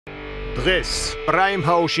დღეს პრაიმ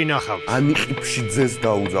ჰაუსში ნახავთ. ანიყიფშიძეს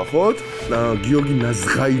დაუძახოთ და გიორგი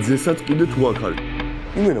ნაზღაიძესაც კიდე თუ აქ არის.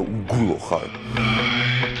 იმენა უგულო ხარ.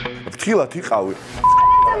 ფრთხილად იყავი.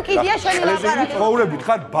 კიდია შენი ლაპარაკი. ხოვრებით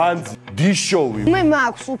ხარ ბანძი, დიშოვი. მე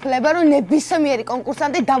მაქვს უფლება რომ ნებისმიერი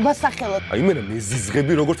კონკურსანტი დავასახელოთ. იმენა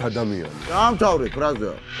მეზიზღები როგორც ადამიანი. დაამთავრე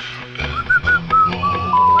ფრაზა.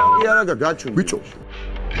 იარაგა გაჩვი. ბიჭო.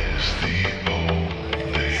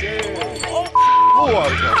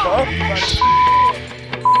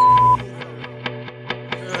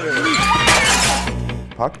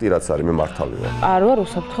 ფაქტი რაც არის მე მართალი ვარ. არ ვარ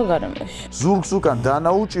უსაფრთხო გარემოში. ზურგს უკან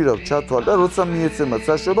დანაუჭირავ ჩათვალ და როცა მიეცემათ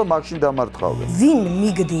საშუალება მაშინ დამარცხავენ. ვინ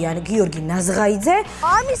მიგდიან გიორგი ნაზღაიძე?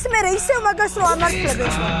 ამის მერე ისევ მაგას რო ამართლებენ.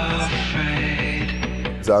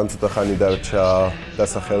 ძალიან ცოტა ხანი დარჩა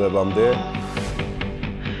დასახელებამდე.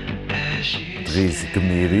 დღის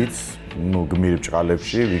გმირიც, გმირი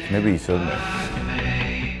ბჭყალებში ვიქნები ისევ მე.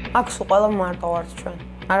 აქ სულ ყველა მარტო ვართ ჩვენ.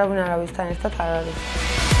 არავინ არავისთან ერთად არ არის.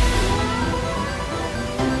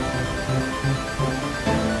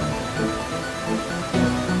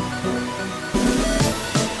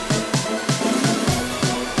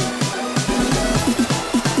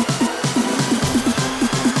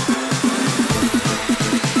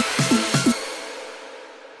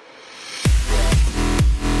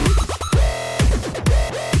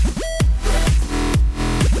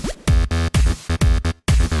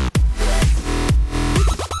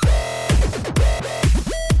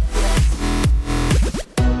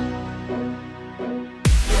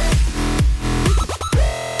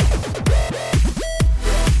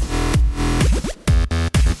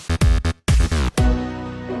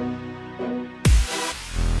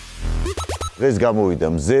 დღეს გამოვიდა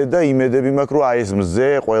მზე და იმედები მაქვს რომ აი ეს მზე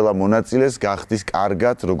ყველა მონაწილეს გახდის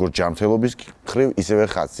კარგად როგორც ჯანმრთელობის მხრივ ისევე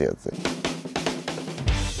ხასიათზე.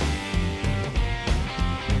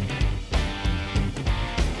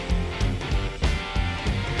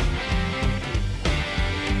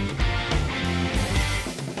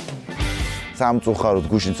 სამწუხაროდ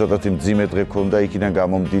გუშინ ცოტათი მძიმე დღე ქონდა იქიდან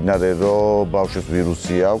გამომდინარე რომ ბავშვებს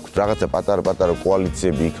ვირუსი აქვს რაღაცა პატარა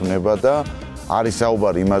კოალიციები იქმნება და არის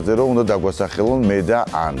საუბარი იმაზე, რომ უნდა დაგვასახელონ მე და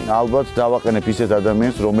ანი. ალბათ დავაყენებ ისეთ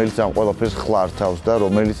ადამიანს, რომელიც ამ ყველაფერს ხლართავს და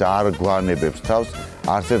რომელიც არ გვანებებს თავს,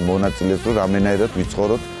 არც ერთ მონაწილეს, რომ რამენაირად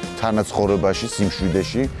ვიცხოვროთ თანაცხოვრებაში,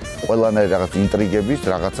 სიმშვიდეში, ყველანაირი რაღაც ინტრიგების,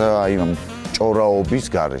 რაღაცა აი ამ ჭორაობის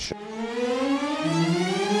გარეშე.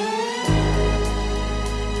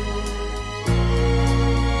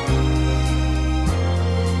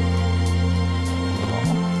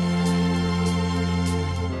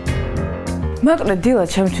 მაგრამ დილა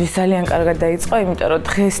ჩემთვის ძალიან კარგად დაიწყო, იმიტომ რომ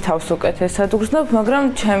დღეს თავს უკეთესად ვგრძნობ, მაგრამ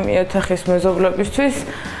ჩემი ოთახის მეზობლებისთვის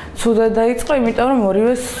ცუდად დაიწყო, იმიტომ რომ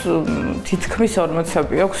ორივეს თითქმის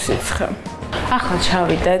 40-ები აქვს სიცხე. ახლა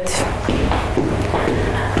ჩავიდეთ.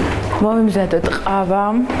 მომიმზადოთ ყავა.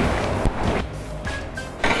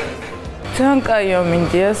 ძალიან კაიო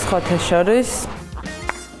მინდია სხვათა შორის.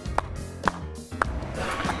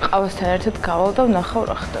 ყავასთან ერთად გავალ და ვნახავ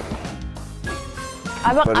რა ხდება.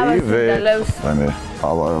 აბა ყავას დალევს. მე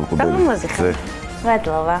ყავა გამოზიხარ.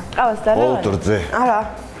 მადლობა. ყავას დალევ? ოლტრზე. არა,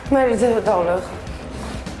 მე რძე დავლევ.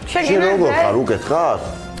 შენ როგორ ხარ უკეთ ხარ?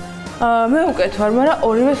 მე უკეთ ვარ, მაგრამ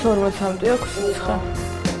ორივეს 40-ამდე აქვს სიცხე.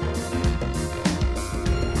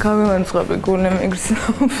 გამევანწყები გულე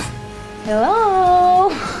მიგრძნობს. Hello.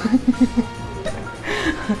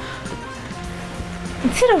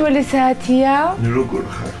 იცი რომელი საათია? როგორ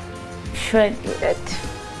ხარ? შვედურად.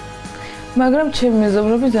 მაგრამ ჩემი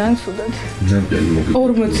მეზობლები ძალიან ცუდად.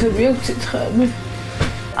 40-ები აქვს სიცხეები.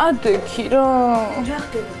 ადექი რა. რა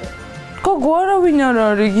ხდება? გოგო არავინ არ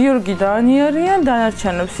არის, გიორგი და ანი არიან,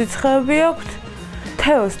 დანარჩენებს სიცხეები აქვთ.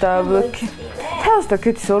 თეოს და თეოს და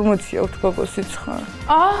კეთის 40 აქვთ გოგო სიცხე.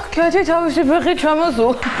 კეთი თავისი ფეხით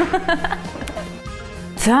ჩამოსულ.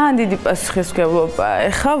 ძალიან დიდი პასუხისმგებლობაა.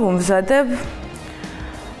 ეხლა ვუმზადებ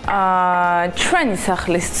ჩვენი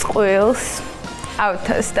სახლის წყვილს,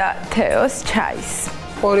 ავთოს და თეოს ჩაის.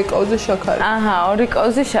 2 კოვზი შაქარი. აჰა, 2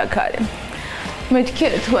 კოვზი შაქარი. მეთქი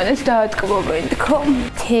ერთმანეთს დაატკბობენ თქო.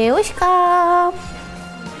 თეოშკა.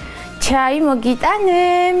 ჩაი მოგიტანე.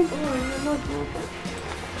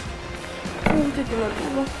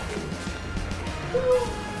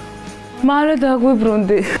 მალე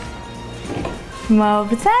დაგვიბრუნდი.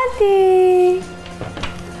 მოგწადი.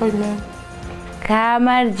 ხოიმე.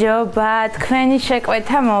 გამარჯობა, თქვენი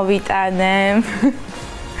შეკვეთა მოვიტანე.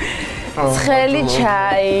 ცხელი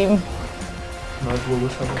ჩაი. მადლობა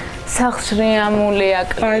საბა. სახსრიამულია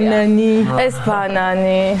ბანანი. ეს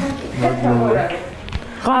ბანანი. მადლობა.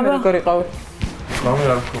 აბა გარიყავ. გამი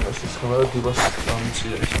არ ხომ ეს ხმა და დიბას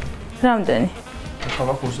გამიწია. რამდენი?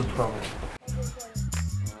 ხამა 28.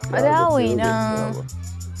 რა ვინა?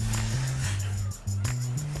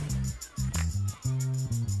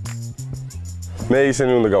 მე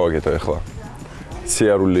ისინი უნდა გავაკეთო ახლა.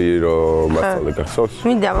 სიარული რომ მასწავლე გახსოვს?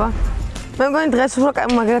 მინდავა. მე მგონი დღეს უფრო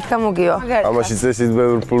მაგრად გამოგივა. ამაში წესით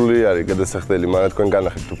ბევრი ფული არის გადასახდელი, მაგრამ თქვენ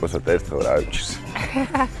განახეთ უბრალოდ ერთხელ რა ვიცი.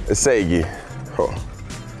 ესე იგი, ხო.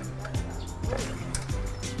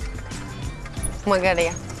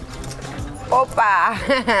 მაგარია. ოპა.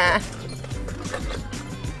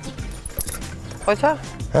 ხოცა?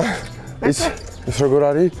 ის როგორ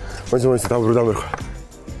არის? მოიძმოიცი დამბრუნდა.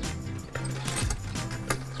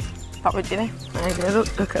 Papičine, negredo,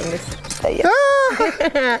 kandes. Aia.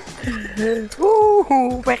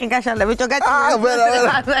 Peki kašale, bicho gachi.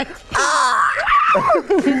 Vera.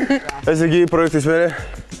 ესე იგი პროექტის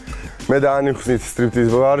მე და ანი ხსნით სტრიპტიზ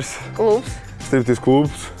ბარს. კლუბს. სტრიპტიზ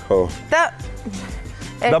კლუბს, ხო.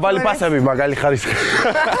 და ბალი პასები მაგალი ხარისხი.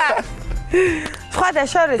 სხვათა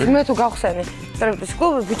შორის მე თუ გავხსენი სტრიპტიზ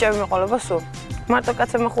კლუბი ბიჭები მეყოლება სულ. მარტო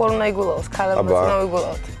კაცებმა ხო არ უნდა იგულაოს, ქალებმა უნდა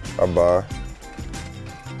იგულაოთ. აბა.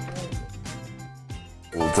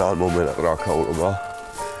 ძალიან მომენაყრა აქაურობა.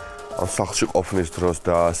 ამ სახლში ყოფნის დროს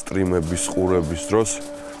და სტრიმების ყურების დროს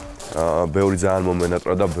ბევრი ძალიან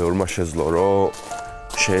მომენატრა და ბევრმა შეძლო რომ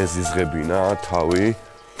შეეზიზღებინა თავი.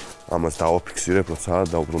 ამას დავაფიქსირებ, როცა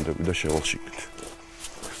დავბრუნდები და შევალშიქნით.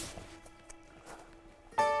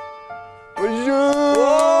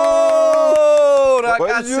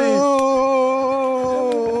 რაკაცი!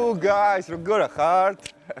 Guys, როგორ ხართ?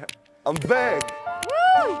 I'm back.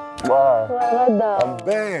 I'm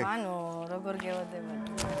back. ანუ როგორ გელოდება?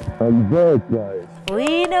 I'm back, guys.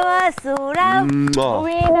 ვინო ასურავ?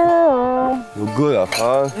 ვინო? როგორ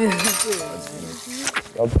ხარ?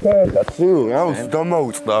 აბა, აუ,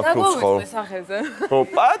 დამოუწყდა აქოს ხო? ხო,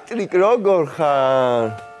 პატრიკ, როგორ ხარ?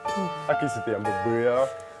 აქ ისეთი ამბობია.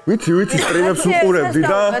 ვიცი, სტრიმებს უყურებდი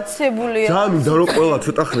და ძალიან მინდა რომ ყველა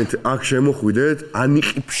ცოტა ხნით აქ შემოხვიდეთ,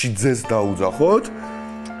 ანიკი ფშიძეს დაუძახოთ.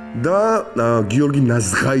 და გიორგი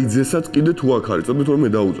ნაზღაიძესაც კიდე თუ აქ არის, წოდეთ რომ მე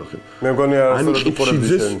დაუძახე. მე მგონი არასდროს უყურებდი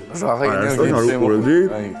შენ. არ უყურებდი?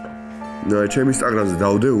 ჩემ ინსტაგრამზე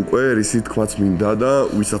დავდე უკვე რისი თქმაც მინდა და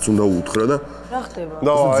ვისაც უნდა უთხრა და რა ხდება?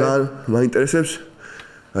 ძალიან მაინტერესებს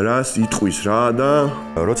რას იტყვის რა და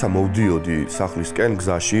როცა მოვდიოდი სახლისკენ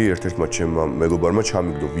გზაში ერთ-ერთმა ჩემმა მეგობარმა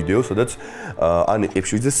ჩამიგდო ვიდეო, სადაც ანი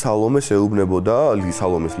ყიფშიძე სალომეს ეუბნებოდა,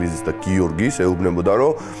 სალომეს ლიზის და გიორგის ეუბნებოდა,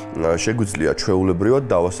 რომ შეგვიძლია ჩვეულებრივად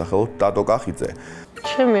დავასახელოთ ტატო კახიძე.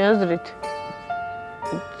 ჩემი აზრით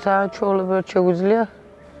ძალიან ჩვეულებრივად შეგვიძლია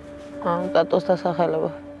ტატოს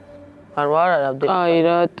დასახელება. არა რამდენი. აი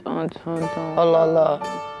რატომ? ალალა.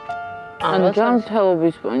 ანუ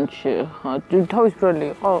ჯანმრთელობის პონჩი ხა თავისუფლად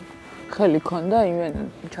იყო? ხელი ქონდა იმენ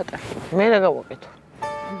ჩატარში. მე რა გავაკეთო?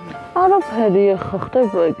 არაფერი ხა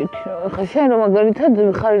ხდება ეგეთი. ხა შენ რომ მაგალითად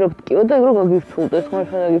ხარი რომ ტკიო და ეგ რომ გაგიფრთხულდეს, ხომ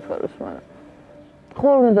შენ დაგიფაროს, მაგრამ ხო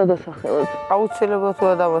უნდა დადასახელოთ. აუცილებლად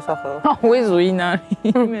უნდა დავასახელო. აუ ეს ვინ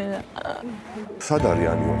არის? მე რა. სად არის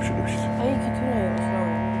ანი ვაფშეებში? აი იქით უნდა იყოს რა.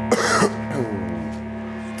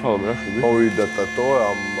 ხო, მე რა ხვდი? მოვიდა ტატო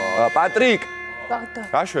ამა. პატრიკ.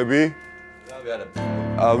 რა შვები?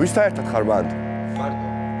 ვისთან ერთად ხარ მანდ? მარტო.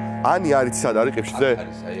 ანი არის სად არის ყიფშიძე?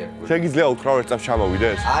 არის აი აქ. შეგიძლია უთხრა ერთ წამს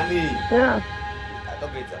ჩამოვიდეს? ანი. რა. ტატო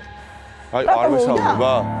გეძახ. აი არ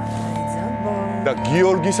მესაუბრება? და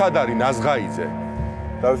გიორგი სად არის ნაზღაიძე?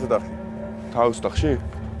 თავის ოთახში. თავის ოთახში?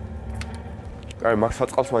 აი მაგ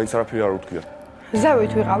საწყალს მაინც არაფერი არ უთქია.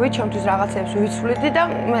 ზევით ვიყავით, ჩემთვის რაღაცებს ვიცვლიდი და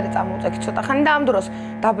მე წამოვწექი ცოტა ხანი და ამ დროს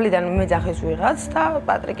დაბლიდან მეძახის ვიღაც და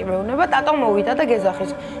პატრიკი მეუბნება, ტატო მოვიდა და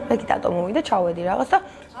გეძახის. მე კი ტატო მოვიდა, ჩავედი რაღაც და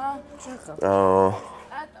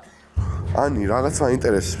ანი, რაღაც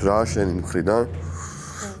მაინტერესებს რა შენი მხრიდან.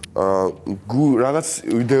 რაღაც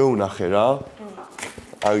ვიდეო ვნახე რა.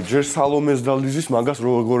 აი ჯერ სალომეს და ლიზის მაგას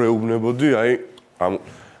როგორ ეუბნებოდი, აი ამ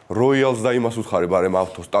როიალს და იმას უთხარი, ბარემ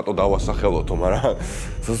ავთოს ტატო დავასახელოთო, მაგრამ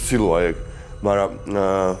საცილოა ეგ. მაგრამ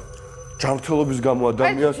ჯანმრთელობის გამო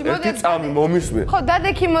ადამიანს ერთი წამი მომისმენ. ხო,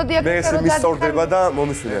 დადექი მოდი აქ რომ მე მისწორდება და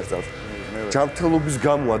მომისმენ ერთ წამს. ჯანმრთელობის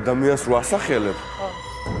გამო ადამიანს რო ასახელებ,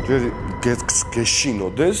 ჯერ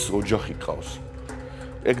გეშინოდეს, ოჯახი ყავს.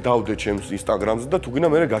 ეგ დავდე ჩემს ინსტაგრამზე და თუ გინდა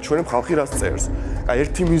მე გაჩვენებ ხალხი რას წერს. აი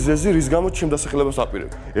ერთი მიზეზი რის გამოც ჩემ დასახელებას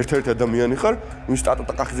აპირებ. ერთ-ერთი ადამიანი ხარ, ვინც ტატო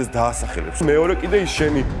კახიძეს დაასახელებს. მეორე კიდე ის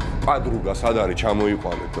შენი პადრუგა სად არის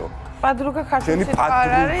ჩამოიყვანეთო. პადრუგა ქართული სიტყვა არ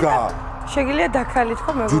არის. შეგიძლია დაქალით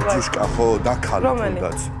ხო მეგობარი? ჯუჯუშკა ხო, დაქალი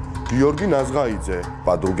თუნდაც. გიორგი ნაზღაიძე,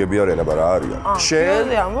 პადრუგები არიან, აბა რა არიან? შენ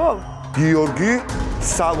ამბობ? გიორგი,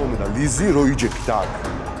 სალომე და ლიზი როიჯექით აქ.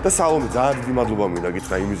 და სალომე ძალიან დიდი მადლობა მინდა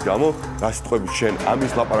გითხრა იმის გამო, რა სიტყვებით შენ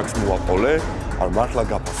ამის ლაპარაკს მოვაყოლე. ანუ მართლა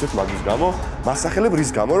გაფასებ მაგის გამო, მასახელებ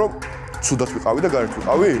რის გამო, რომ ცუდად ვიყავი და გარეთ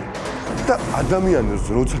ვიყავი და ადამიანებს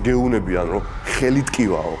როცა გეუნებიან, რომ ხელი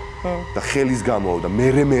ტკივაო და ხელის გამო და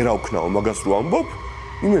მე რა ვქნაო მაგას რო ამბობ,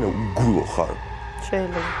 იმენა უგულო ხარ.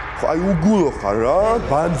 შეიძლება. ხო, აი უგულო ხარ რა,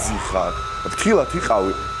 ბანძი ხარ. ფრთხილად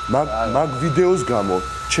იყავი, მაგ ვიდეოს გამო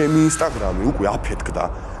ჩემი ინსტაგრამი უკვე აფეთქდა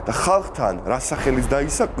და ხალხთან რა სახელის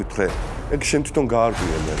დაისაკუთრე, ეგ შენ თვითონ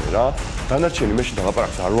გაარღვიე მე რა. დანარჩენი მე შენ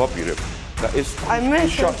ლაპარაკს არ ვაპირებ. და ეს აი მე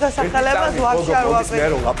შენ დასახელებას ვაფშე არ ვაპირებ. მე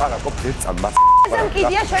რომ ლაპარაკობ ეწა მას. ესემ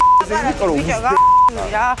კიდია შეიძლება ბიჭო რა.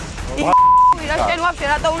 რა შენ ვაფშე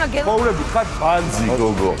რატო უნდა გელო? მოვლები ხარ ბანძი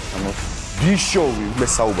გოგო. გიშოვი მე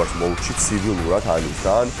საუბარს მოვჩი ცივილურად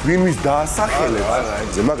ალისთან. ვინმის დაასახელებს?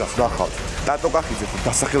 ზე მაგას ნახავთ. ტატო კახიძე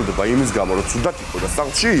დასახელდება იმის გამო რომ ცუდად იყო და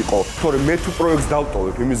სახლში იყო, თორემ მე თუ პროექტს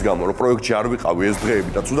დავტოვებ იმის გამო რომ პროექტში არ ვიყავი ეს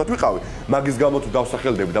დღეები და ცუდად ვიყავი, მაგის გამო თუ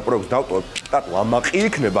დავსახელდები და პროექტს დავტოვებ, ტატო ამაყი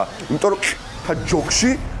იქნება, იმიტომ რომ ხა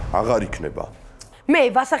ჯოქში აღარ იქნება. მე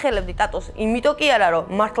ვასახელებდი ტატოს, იმიტომ კი არა რომ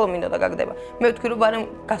მართლა მინდა და გაგდება. მე ვთქვი რომ ბარემ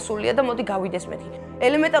გასულია და მოდი გავიდეს მეთქი.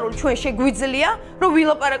 ელემენტარული ჩვენ შეგვიძლია რომ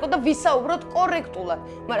ვილაპარაკოთ და ვისაუბროთ კორექტულად,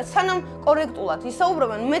 მაგრამ სანამ კორექტულად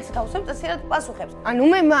ისაუბრებენ, მეც გავსებ წესიერად პასუხებს. ანუ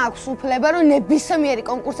მე მაქვს უფლება რომ ნებისმიერი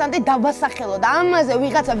კონკურსანტი დავასახელო და ამაზე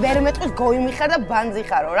ვიღაცა ვერ მეტყვის გოიმიხარ და ბანძი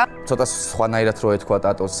ხარო რა. ცოტა სხვანაირად რო ეთქვა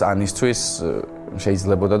ტატოს ანისთვის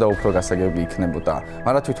შეიძლებოდა და უფრო გასაგები იქნებოდა.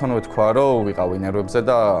 მაგრამ თვითონვე თქვა რომ ვიყავი ნერვებზე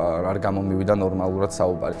და არ გამომივიდა ნორმალურად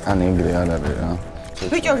საუბარი. ან ეგრე არ არის რა.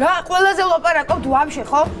 ბიჭო რა ყველაზე ვლაპარაკობთ ვაფშე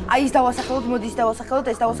ხო? აი ის დავასახელოთ, მოდი ის დავასახელოთ,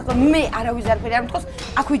 ეს დავასახელოთ. მე არავის არაფერი არ მთქოს,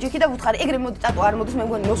 აქ ვიჯექი და ვუთხარი. ეგრე მოდი ტატო არ მოდის, მე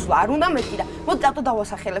მგონი ნოსლა არ უნდა მეთქი და მოდი ტატო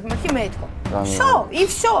დავასახელებ, მეთქი მე ეთქო. შო,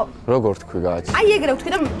 იფშო. როგორ თქვი გააჩი? აი ეგრე ვთქვი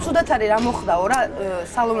და ცუდად არის რა მოხდაო რა,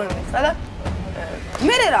 სალომე მეხრა და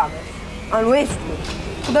მე რა. ანუ ეს თქვი.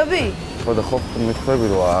 ხვდები? ხო და ხო მithქვები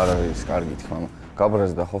რომ არ არის კარგი თქმა.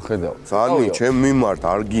 გაბრაზდა ხო ხედავ. ზანი, ჩემ მიმართ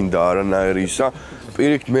არ გინდა არანაირი ისა,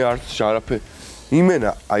 პირიქით მე არც არაფერი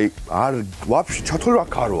იმენა, აი არ ვაფშე ჩათვლი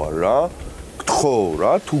აქ არ ვარ რა. გთხოვ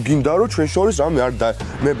რა, თუ გინდა რომ ჩვენ შორის რამე არ და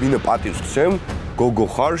მე ბინე პატივს ვცემ, გოგო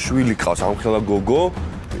ხარ, შვილი ყავს, ამხელა გოგო,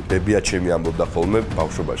 ბებია ჩემი ამბობდა ხოლმე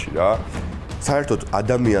ბავშვობაში რა. საერთოდ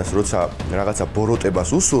ადამიანს როცა რაღაცა ბოროტებას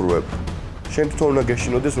უსურვებ, შენ თვითონ უნდა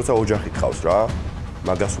გეშინოდეს, როცა ოჯახი გყავს რა.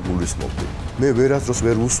 მაგას უგულისხმობდი. მე ვერასდროს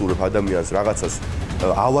ვერ ვუსურებ ადამიანს რაღაცას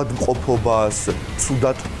ავადმყოფობას,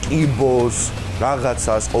 ცუდად კიბოს,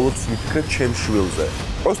 რაღაცას, ყოველთვის მიფიქრებ ჩემ შვილზე.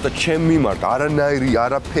 პროსტა ჩემ მიმართ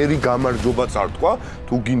არაფერი გამარჯობა წართქვა,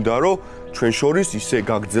 თუ გინდა რომ ჩვენ შორის ისე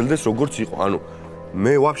გაგრძელდეს როგორც იყო. ანუ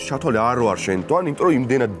მე ვაფშე ჩათვალე არ ვარ შენთან, იმიტომ რომ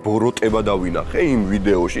იმდენად ბოროტება დავინახე იმ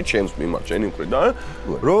ვიდეოში ჩემს მიმართ შენი მხრიდან,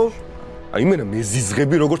 რომ აი იმენა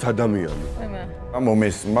მეზიზღები როგორც ადამიანი.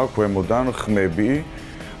 მომესმა ქვემოდან ხმები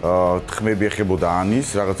თხმები ეხებოდა ანის,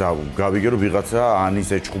 რაღაცა გავიგე რომ ვიღაცა ანის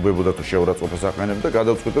ეჭხუბებოდა თუ შეურაცხყოფას აყენებდა და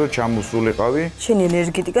გადავწყვიტე რომ ჩამოსულიყავი. შენი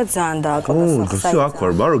ენერგეტიკა ძალიან დააკავდა სახს. ო, აქ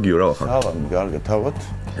ვარ, ბაროგიო რა ხარ? კარგი, თავად.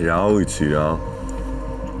 რა ვიცი რა.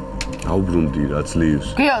 აუბრუნდი რა ძლივს.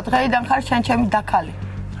 გიო, დღეიდან ხარ ჩემი დაქალი.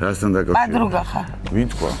 რასთან დაკავშირებით? პადრუგა ხარ. ვინ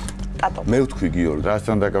თქვა? ტატო. მე ვთქვი გიორგი.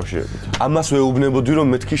 რასთან დაკავშირებით? ამას ვეუბნებოდი რომ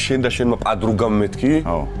მეთქი შენ და შენმა პადრუგამ მეთქი.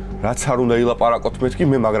 აო. რაც არ უნდა ილაპარაკოთ მეთქი,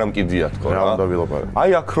 მე მაგრამ კიდია თქო რა. რა უნდა ვილაპარაკო?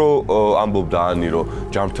 აი აქ რო ამბობდა ანი რომ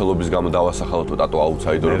ჯანმრთელობის გამო დავასახელოთ ტატო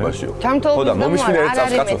აუთსაიდერობაშიო. ხო და მომისმინე ერთ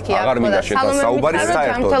წამს კაცო, აღარ მინდა შენთან საუბარი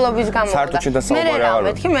საერთოდ. ჯანმრთელობის გამო. საერთოდ შენთან საუბარი აღარ.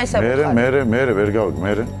 მეთქი მე საუბარი. მე ვერ გავიგე,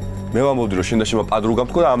 მე მე ვამბობდი რომ შენ და შემა პადრუგამ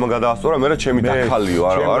თქო და ამან გადაასწორა მე რა ჩემი დაქალიო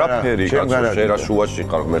არაფერი კაცო შენ რა შუაში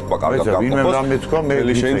ხარ მე თქვა კარგად გამყოფოს ვინმე რა მეთქვა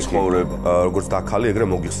მე შენ ცხოვრება როგორც დაქალი ეგრე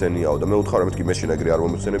მოგიხსენიაო და მე ვუთხარ მეთქი მე შენ ეგრე არ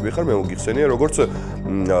მომიხსენები ხარ მე მოგიხსენია როგორც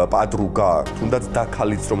პადრუგა თუნდაც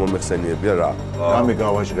დაქალიც რომ მომიხსენიებია რა რამე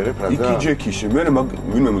გავაჟღერებ რა იქი ჯექიში მე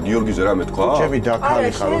ვინმე გიორგიზე რა მეთქვა ჩემი დაქალი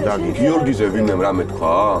ხარო დაგი გიორგიზე ვინმე რა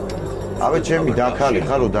მეთქვა აბა ჩემი დაქალი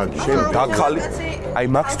ხარო დაგი შენ დაქალი აი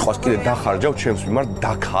მაგ სიტყვას კიდე დახარჯავ ჩემს მიმართ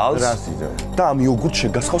დაქალს და ამ იოგურტ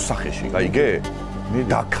შეგასხავ სახეში გაიგე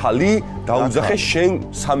დაქალი დაუძახე შენ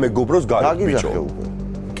სამეგობროს გარეთ ბიჭო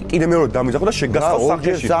კიდე მეორე დამიძახო და შეგასხავ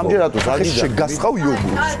სახეში სამჯერათო შეგასხავ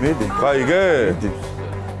იოგურტს გაიგე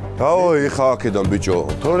დაო ეხა აქედან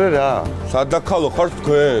ბიჭო თორე რა სადაქალო ხარ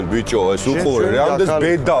თქვენ ბიჭო ეს უყურე რამდენს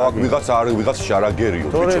ბედა აქ ვიღაცაში არაგერიო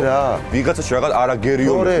თორე რა ვიღაცაში რაღაც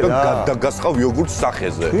არაგერიო და გადაგასყავ იოგურტს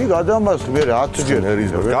სახეზე კი გადამას მე 10 ჯერ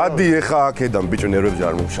გადი ეხა აქედან ბიჭო ნერვებზე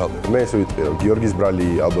არ მომშალე მე ესე ვიტყვი რომ გიორგის ბრალი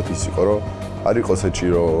ალბათ ის იყო რომ არ იყოს ეჭი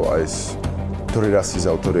რომ აი ეს თორე რა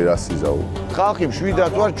სიზავ ხალხი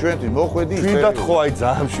მშვიდად ვარ ჩვენთვის მოხვედი მშვიდად ხო აი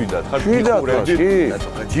ძალიან მშვიდად ხარ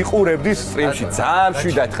გიყურებდი სტრიმში ძალიან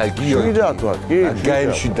მშვიდად ხარ გიორგი მშვიდად ვარ კი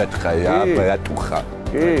გაიმშვიდად ხარ აბა რატო ხარ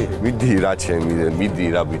კი მიდი რა ჩემი მიდი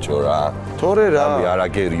რა ბიჭო რა თორე რა ამი არა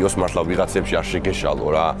გერიოს მართლა ვიღაცებში არ შეგეშალო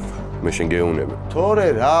რა მე შენ გეუნები თორე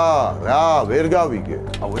რა ვერ გავიგე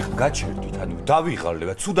აუ ეხლა გაჩერდით ანუ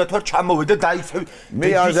დავიღალე ცუდად ვარ ჩამოვედა დაიცევი მე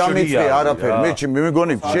არ დამიწყე არაფერი მე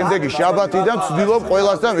მეგონი შემდეგი შაბათიდან ვცდილობ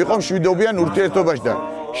ყველასთან ვიყო მშვიდობიან ურთიერთობაში და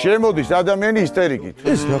შემოდის ადამიანი ისტერიკით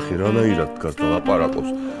ეს ნახე რანაირად დგას და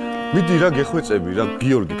ლაპარაკობს მიდი რა გეხვეწები რა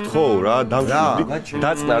გიორგი გთხოვ რა დამშვიდი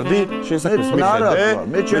დაწნარდი შენ საქმეს მიხედე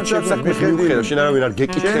მე ჩემს საქმეს მიხედე შენ არავინ არ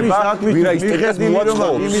გეკითხება ვირა ისტერიკას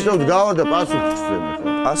მოაწყობს იმიტომ გავა და პასუხს ვცემ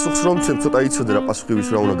პასუხს რომ ცემ ცოტა იცოდე რა პასუხი ვის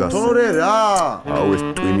რა უნდა გასცე თორე რა აუ ეს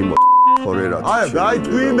ტვინი თორე რა აი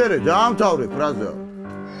ტვინი მე დაამთავრე ფრაზა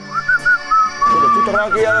თუ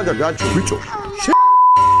ტრაკი არა და გაჩო ბიჭო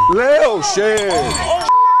ლეო შენ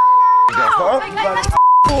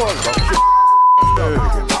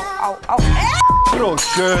აუ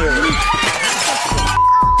როშე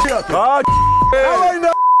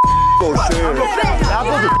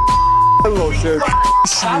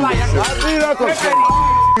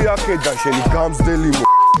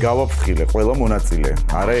გავაფრთხილე ყველა მონაწილე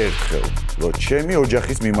არა ერთხელ რომ ჩემი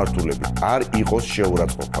ოჯახის მიმართულებით არ იყოს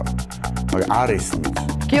შეურაცხყოფა მაგრამ არ ესმის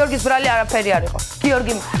გიორგის ბრალი არაფერი არ იყო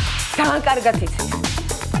გიორგი ძალიან კარგად იცით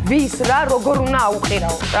ვის რა როგორ უნდა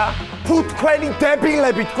აუყირაო რა თუ თქვენი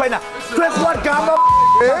დებილები თქვენ ხوار გამო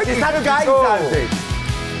სად გაიზარდეთ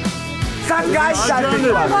სად გაიზარდეთ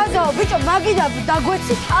ხაზო ბიჭო მაგიდა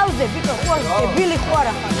დაგვეცი თავზე ბიჭო ხო დებილი ხო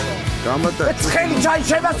არა ხარ გამატა ცხელი ჩაი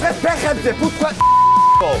შემასწრეს ფეხებზე თუ თქვენ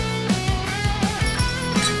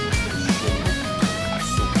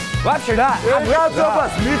ვაფშე რა ამ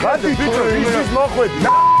რაზობას მიხედი ბიჭო ის მოხვედი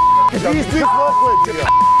ის მოხვედი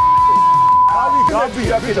ავი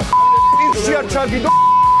გაბია ბიჭო პირში არ ჩაგიდო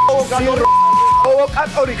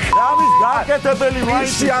ოვოკატორი ხამის გაკეთებელი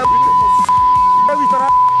ვაიში ამ ვის რა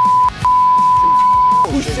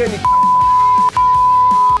უშენი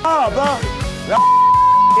აბა რა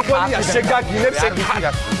ეხლა შეგაგინებ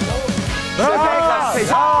შეგიგირა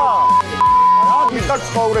რა მიხარ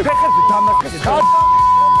ცხოვრებ ფეხებზე დამასკეს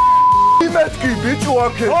იმეთკი ბიჭო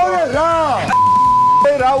აქე ორი რა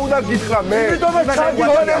მე რა უნდა გითხრა მე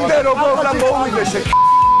ჩაგონემდე როგორ და მოვიდე შე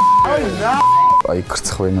აი რა აი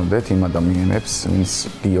ხრცხვენოდეთ იმ ადამიანებს ვინც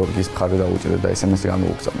გიორგის მხარე დაუჭირდა და SMS-ი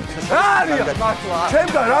გამოუგზავნით არია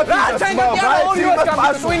ჩემგან რა თქმა უნდა ორივე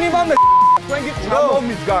პასუინი მომე თქვენ გიყვრო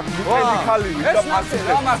მომის გაკეთდი ხალივი და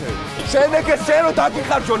პასუხი შენ ეგეთ შენ რო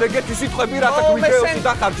დაგიხარჯონ ეგეთი სიტყვები რათა ვიდეოში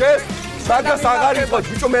დახარჯეს მაგას აღარ იყოს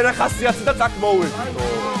ბიჭო მე რა ხასიათი და წაკ მოვედი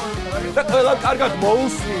და ყველა კარგად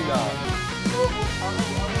მოусმინა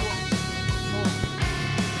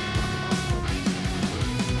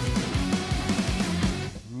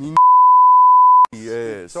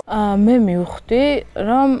მე მივხვდი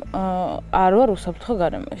რომ არ ვარ უსაფრთხო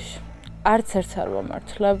გარემოში არც ერთს არ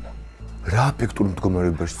ვამართლებ რა ეფექტური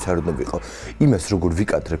მდგომარეობაში ცარდნა ვიყავ იმას როგორ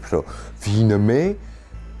ვიკადრებ რომ ვინმე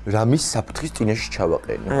რამის საფრთხის წინაშე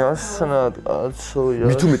ჩავაყენე ასნად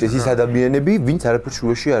კაცოია მით უმეტეს ის ადამიანები ვინც არაფერ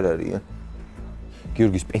შუაში არ არიან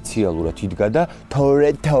გიორგი სპეციალურად იდგა და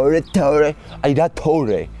თორე აი რა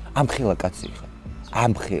თორე ამხელა კაცი ხა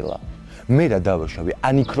ამხელა მე რა დავაშავე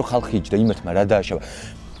ანიქრო ხალხი იჯდა იმათმა რა დააშავა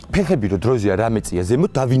ფეხები რო დროზია რა მეწია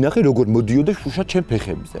ზემოთ დავინახე როგორ მოდიოდა შუშა ჩემ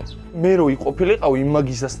ფეხებზე მე რო იყოფილიყავი იმ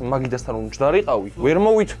მაგიდასთან რომ ჯდარიყავი ვერ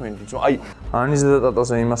მოვითმენდი აი ანის და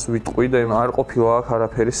ტატაზე იმას ვიტყვი და არ ყოფილა აქ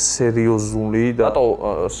არაფერი სერიოზული და ტატო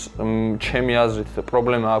ჩემი აზრით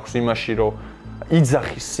პრობლემა აქვს იმაში რომ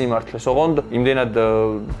იძახის სიმართლეს ოღონდ იმდენად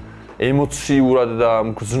ემოციურად და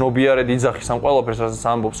მგზნობიარედ იძახის ამ ყველაფერს რასაც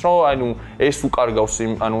ამბობს რომ ანუ ეს უკარგავს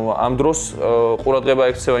ანუ ამ დროს ყურადღება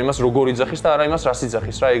ექცევა იმას როგორ იძახის და არა იმას რას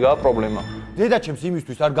იძახის რა ეგაა პრობლემა დედაჩემს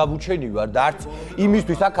იმისთვის არ გამუჩენი ვარ და არც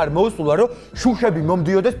იმისთვის აქ არ მოვსულა რომ შუშები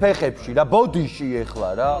მომდიოდეს ფეხებში რა ბოდიში ეხლა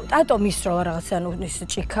რა ტატო მისროლა რაღაცა ანუ ის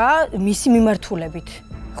ჭიქა მისი მიმართულებით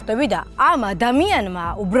ხვდები და ამ ადამიანმა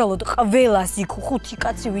უბრალოდ ყველას იქ ხუთი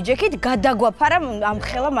კაცი ვიჯექით გადაგვაფარა ამ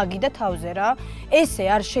ხელა მაგიდა თავზე რა ესე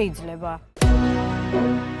არ შეიძლება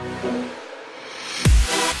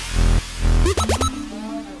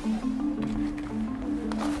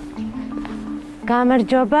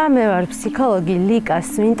გამარჯობა მე ვარ ფსიქოლოგი ლიკა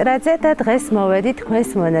სვინტრაძე და დღეს მოვედი თქვენს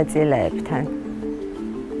მონაწილეებთან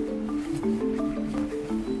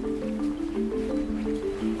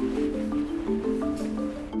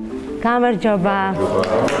გამარჯობა.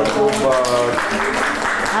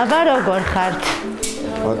 აბა როგორ ხართ?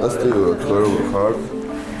 ფანტასტიკურად, თქვენ როგორ ხართ?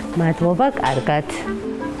 მადლობა, კარგად.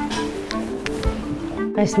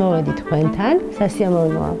 ეს მოვედი თქვენთან,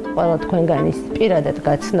 სასიამოვნოა ყველა თქვენგანის პირადად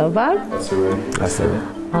გაცნობა. ასევე.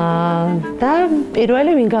 და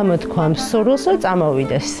პირველი ვინ გამოთქვამს სურვილს რომ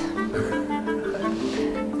წამოვიდეს.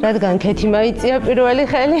 რადგან ქეთი მაიწია პირველი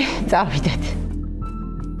ხელი, წავიდეთ.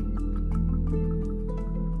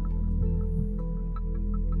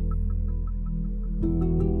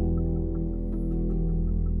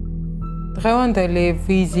 დღევანდელი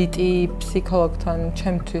ვიზიტი ფსიქოლოგთან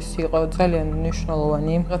ჩემთვის იყო ძალიან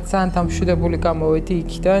მნიშვნელოვანი. ძალიან დამშვიდებული გამოვედი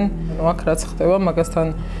იქიდან. აქ რაც ხდება, მაგასთან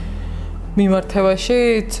მიმართებაში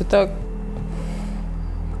ცოტა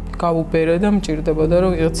გავუბერე და მჭირდებოდა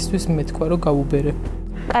რომ ვიღაცისთვის მეთქვა რომ გავუბერე.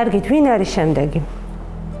 კარგით, ვინ არის შემდეგი?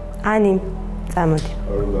 ანი, წამოდი.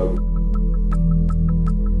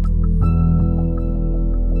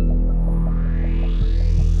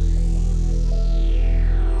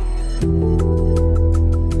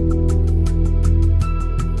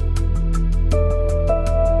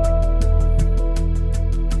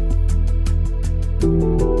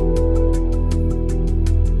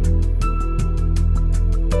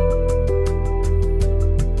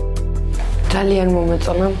 ძალიან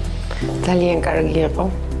მომეწონა, ძალიან კარგი იყო.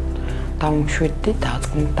 დავუშვიდდი,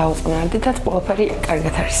 დავწყნარდი და ყველაფერი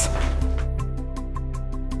კარგად არის.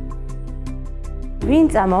 ვინ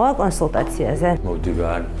წამოვა კონსულტაციაზე?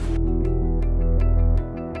 მოვდივარ.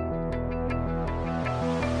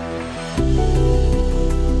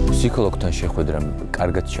 ფსიქოლოგთან შეხვედრა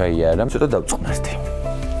კარგად ჩაიარა, ცოტა დავწყნარდი.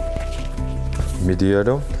 მიდია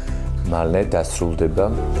რომ მალე დასრულდება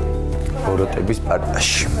ბოროტების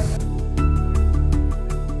პარტაში.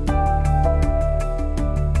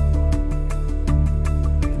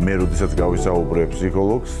 მე როდესაც გავისაუბრე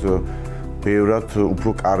ფსიქოლოგს, ბევრად უფრო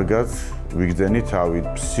კარგად ვიგრძენი თავი.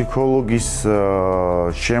 ფსიქოლოგის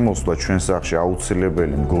შემოსვლა ჩვენ სახლში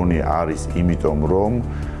აუცილებელი მგონი არის, იმიტომ რომ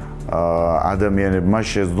ადამიანებმა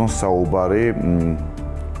შეძლონ საუბარი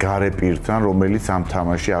გარე პირთან, რომელიც ამ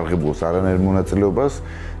თამაში აღებულს არანაირ მონაწილეობას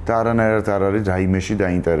და არანაირად არ არის რაიმეში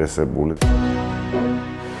დაინტერესებული.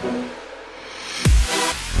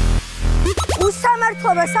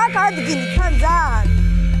 უსამართლობას აქ ადგილი თან ძალიან.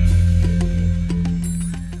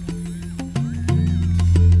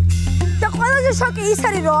 ყველაზე შოკი ის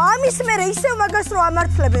არის, რომ ამის მერე ისევ მაგას რო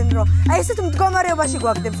ამართლებენ, რომ აი ესეთ მდგომარეობაში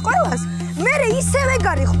გვაგდებს ყველას, მერე ისევე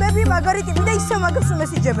გარიხვდები მაგარი ტიპი და ისევ მაგას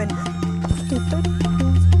უმესიჯებენ.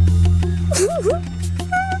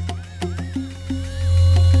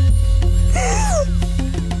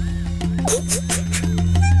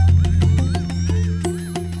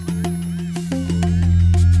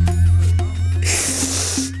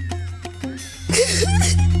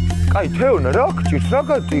 აი თეონა რა გჭირს რა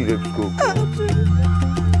გატირებს გოგო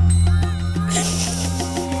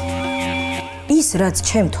ის რაც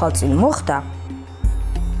ჩემ თვალწინ მოხდა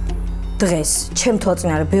დღეს ჩემ თვალწინ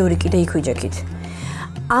არა ბევრი კიდე იქვიჯექით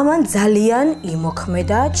ამან ძალიან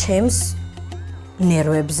იმოქმედა ჩემს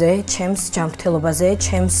ნერვებზე ჩემს ჯანმრთელობაზე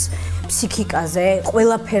ჩემს ფსიქიკაზე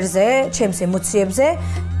ყველაფერზე ჩემს ემოციებზე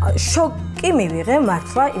შოკი მივიღე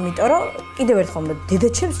მართლა იმიტომ რომ კიდევ ერთხელ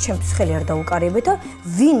დედაჩემს ჩემთვის ხელი არ დაუკარიებე და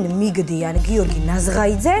ვინ მიგდიან გიორგი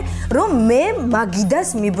ნაზღაიძე რომ მე მაგიდას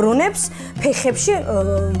მიბრუნებს ფეხებში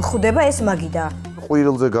მხვდება ეს მაგიდა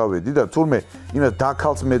ყვირილზე გავედი და თურმე იმას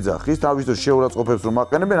დაქალს მეძახის თავისთავად შეურაცხყოფებს რომ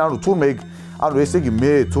აყენებენ ანუ თურმე ანუ ესე იგი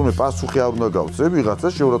მე თურმე პასუხი არ უნდა გავცე ვიღაცა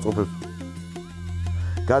შეურაცხყოფებს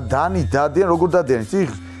გადანი დადიან როგორ დადიან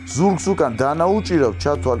ის ზურგს უკან დანაუჭირავ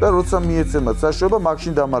ჩათვალ და როცა მიეცემათ საშუალება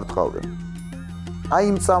მაგშინ დამარტყავენ აი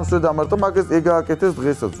იმ წამსვე დამარტყა მაგას ეგააკეთეს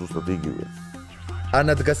დღესაც ზუსტად იგივე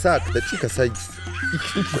ანადგას აქ და ჭიქას აი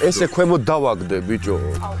ესე ქვემოთ დავაგდე ბიჭო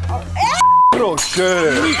როშე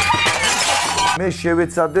მე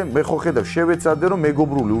შევეცადე მე ხო ხედავ შევეცადე რომ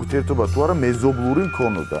მეგობრული ურთიერთობა თუ არა მეზობლური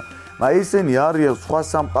მქონოდა მაგრამ ესენი არიან სხვა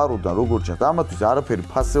სამყაროდან როგორ ჩანს ამათვის არაფერი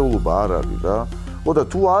ფასეულობა არ არის რა ხო და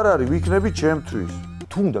თუ არ არის ვიქნები ჩემთვის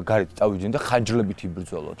თუ უნდა გარეთ წავიდნენ და ხანჯლებით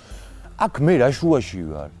იბრძოლოთ აქ მე რა შუაში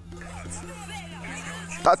ვარ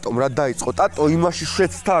ტატომ რა დაიწყო ტატო იმაში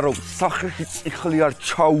შეცდა რომ სახეში წიხლი არ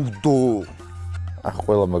ჩაუდო ახ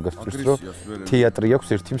ყველა მაგას წვის რომ თეატრი აქვს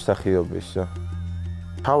ერთი მსახიობისა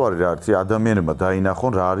თავარი რა არის ადამიანებმა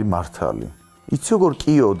დაინახონ რა არის მართალი იცი როგორ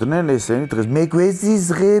კიოდნენ ესენი დღეს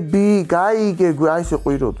მეგვეზიზღები გაიგე აი ესე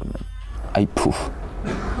ყვიროდნენ აი ფუფ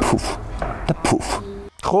და ფუფ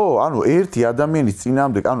ხო ანუ ერთი ადამიანის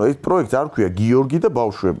წინამდე ანუ ეს პროექტს არ ქვია გიორგი და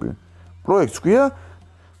ბავშვები პროექტს ქვია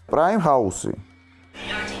პრაიმ ჰაუსი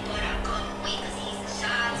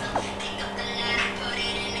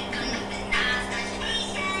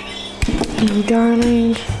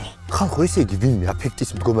darling ხალხო ესე იგი ვინმე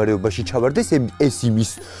აფექტის მდგომარეობაში ჩავარდეს ეს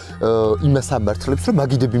იმას ამართლებს რომ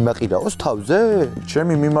მაგიდები მაყირაოს თავზე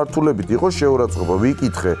ჩემი მიმართულებით იყო შეურაცხყოფა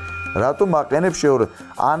ვიკითხე რატომ აყენებ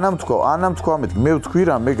ანამ თქვა მეთქი მე ვთქვი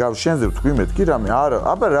რა მე შენზე ვთქვი მეთქი რა მე არა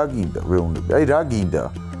აბა რა გინდა ვეუნები აი რა გინდა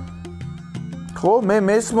ხო, მე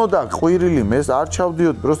მესმოდა ყვირილი, მე არ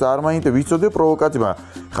ჩავდიოდ, просто არ მაინტერესებს, ვიცოდე პროვოკაცია,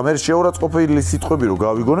 ხა მე შეურაცხყოფილი სიტყვები რო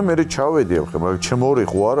გავიგონე, მე ჩავედი ახლა, მაგრამ ჩემორი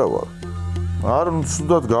ხო არა ვარ. არ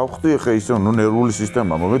სულად გავხდი ახლა ისე ნუ ნერვული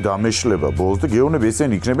სისტემა, მაგრამ დამეშლება ბოლოს და გეუბნები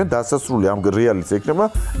ესენი იქნებიან დასასრული ამ რეალიც ექნება,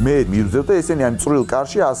 მე მივზევ და ესენი ამ წვრილ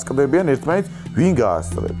კარში ასკდებიან ერთმანეთს, ვინ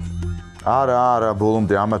გაასწრებს. არა,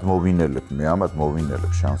 ბოლომდე ამათ მოვინელებ, მე ამათ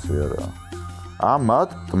მოვინელებ, შანსი არა. ამათ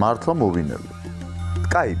მართლა მოვინელებ.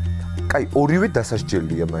 კაი, ორივე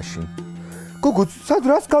დასასჯელია მაშინ. გოგო, სად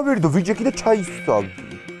რას გავერდო, ვიჯექი და ჩაისვავ.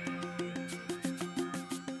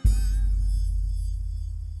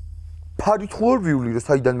 ფარით ხო არ ვივლი, რომ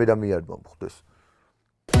საიდან მე და მე არ მომხდეს.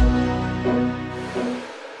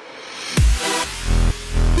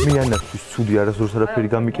 მე ანახვის ცუდი არასდროს არაფერი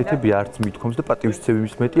გამიკეთები, არც მithkoms და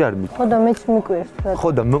პატივისცემის მეტი არ მithkoms. ხო და მეც მიკვირს. ხო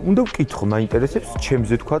და უნდა ვკითხო, მაინტერესებს,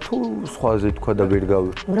 ჩემზე თქვა თუ სხვაზე თქვა და ვერ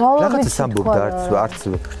გავი. რაღაცას ამბობდა, არც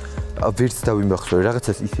ვერც დავიმახსოვრე,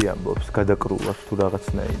 რაღაცას ისე ამბობს, გადაკრულად თუ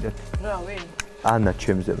რაღაცნაირად. რა ვინ? ანა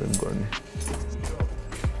ჩემზე მე მგონი.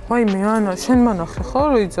 ვაიმე ანა, შენ მანახე ხო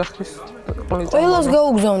რო იძახის? ყველას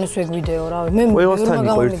გაუგზავნეს ეგ ვიდეო, რავი. მე ყველასთან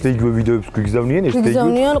იყო ერთ იგივე ვიდეოებს გვიგზავნიან ერთ იგივე.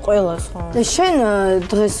 გვიგზავნიან ყველას, ხო. და შენ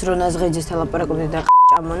დღეს რო ნაზღეძესთან ლაპარაკობდი და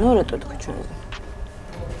ჭამანო რატო თქვი ჩვენზე?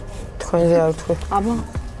 თქვენზე არ თქვი. აბა,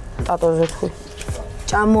 ტატოზე თქვი.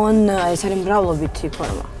 ჭამონ ეს არის მრავლობითი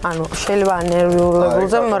ფორმა. ანუ შეიძლება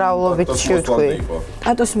ნერვიულებულზე მრავლობითში ვთქვი.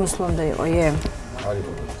 ტატოს მოსვლამდე იყო, ე?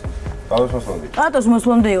 ტატოს მოსვლამდე. ტატოს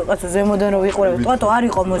მოსვლამდე იყო, კაცო ზემოდან რო ვიყურებ. ტატო არ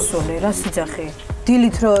იყო მოსული, რა სიძახი.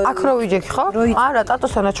 დილით რო აქ რო ვიჯექი ხო? არა,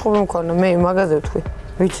 ტატოსთან აჩხუბი მქონდა, მე მაგაზე ვთქვი.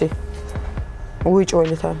 ვიცი.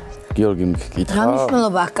 უიჭველით არ. გიორგი მკითხა. რა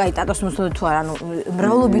მნიშვნელობა აქვს კაი ტატოს მოსვლამდე თუ არა, ანუ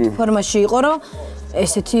მრავლობითი ფორმაში იყო, რომ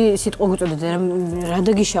ესეთი სიტყვა გვიწოდეთ, რა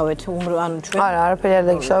დაგიშავეთ, ანუ ჩვენ. არა, არაფერი არ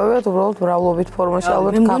დაგიშავებიათ, უბრალოდ მრავლობით ფორმაში,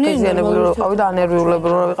 ალბათ გაფიზიანებული რო ვიყავი და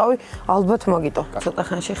ანერვიულებული რო ვიყავი, ალბათ მაგიტო. ცოტა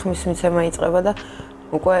ხანში ხმის მიცემა იწყება და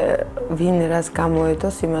უკვე ვინ რას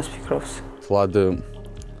გამოედოს, იმას ფიქრობს. ვლად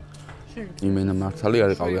იმენა მართალი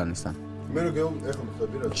არ იყავი ანისთან. მე რო ეხლა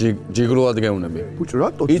მიხდები რა. ჯიგრულად გეუნები. ბუჭო,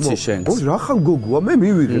 რატო? იცი შენს. ой, რა ხან გოგოა, მე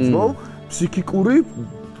მივიღეთ, ხო? ფსიქიკური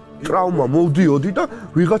ტრავმა მოვდიოდი და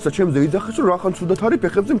ვიღაცა ჩემზე იძახეს, რომ რახან ცუდად არის,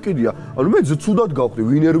 ფეხებზე მკიდია. ანუ მე ცუდად გავხდი,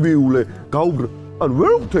 ვინერვიულე, გაუბრ. ანუ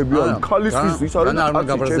ვერ ვხვდები, ანუ ქალისთვის ის არის და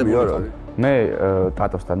კაცი ჩემი არ არის. მე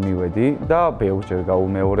ტატოსთან მივედი და ბევრჯერ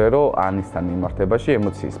გავუმეორე, რომ ანისთან მიმართებაში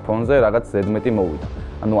ემოციის ფონზე რაღაც ზედმეტი მოვიდა.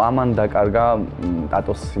 ანუ ამან დაკარგა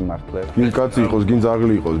ტატოს სიმართლე. გინ კაცი იყოს, გინ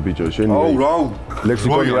ძაღლი იყოს, ბიჭო, შენი. აუ, რა.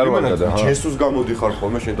 ლექსიკონი არ ვარ და. ჯესუს გამოდიხარ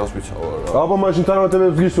ხოლმე, შენ დასვიცავარ რა. აბა, მაშინ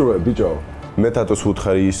თანამატებებს გისურვებ, ბიჭო. მე ტატოს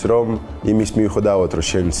ვუთხარი ის, რომ იმის მიუხედავად, რომ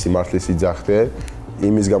შენ სიმართლის იძახდე,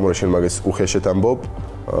 იმის გამო რომ შენ მაგას უხეშეთ ამბობ,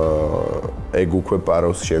 ეგ უკვე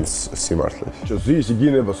პარავს შენს სიმართლეს. ზის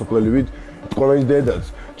იგინება სოფლელივით, თქვენი დედაც,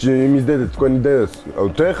 იმის დედაც, თქვენი დედაც,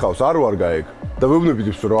 დეხავს არ ვარგა ეგ. და ვეუბნებით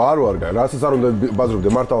ის რომ არ ვარგა, რასაც არ უნდა ბაზრობდე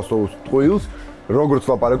მართავს ტყუილს, როგორც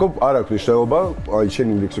ლაპარაკობ, არ აქვს მნიშვნელობა, აი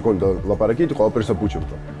შენი ლექსიკონი და ლაპარაკი ყველაფერს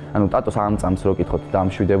აპუჩებდა. ანუ ტატოს ამ წამს რო კითხოთ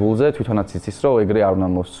დამშვიდებულზე, თვითონაც იცის რომ ეგრე არ უნდა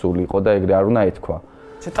მოსულიყო და ეგრე არ უნდა ეთქვა.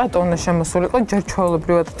 ტატო უნდა შემოსულიყო ჯერ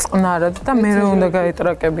ჩვეულებრივად წყნარად და მე რა უნდა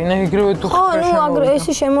გაეტრაკებინა იგივე თუ ხო, ნუ აგრე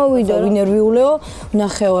ესი შემოვიდა, ვინერვიულეო,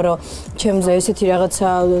 ნახეო რომ ჩემზე ესეთი რაღაცა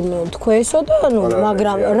თქვეესო და ნუ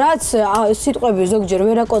მაგრამ რაც სიტყვები ზოგჯერ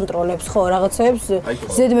ვერ აკონტროლებს ხო რაღაცებს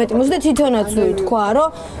ზედმეტი მოსდა თვითონაც თქვა რომ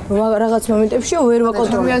რაღაც მომენტებში ვერ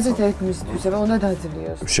ვაკონტროლებ. ჩემიაზეთ ეს მისთვის რა უნდა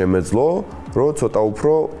დაძლიოს. შემეძლო, რომ ცოტა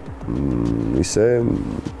უფრო ისე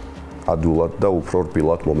ადულად და უფრო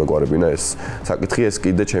რბილად მომეგვარებინა ეს საკითხი, ეს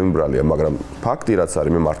კიდე ჩემი ბრალია, მაგრამ ფაქტი რაც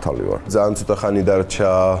არის, მე მართალი ვარ. ძალიან ცოტა ხანი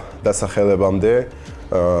დარჩა დასახელებამდე.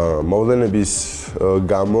 მოვლენების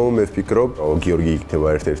გამო მე ვფიქრობ, გიორგი იქნება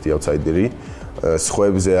ერთ-ერთი აუთსაიდერი.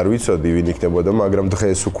 სხვებზე არ ვიცოდი, ვინ იქნებოდა, მაგრამ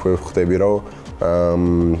დღეს უკვე ვხვდები, რომ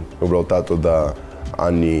უბრალოდ ტატო და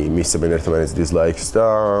ანი მისცემენ ერთმანეთს დიზლაიქს და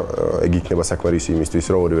ეგ იქნება საკმარისი იმისთვის,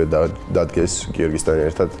 რომ ორივე დადგეს გიორგისთან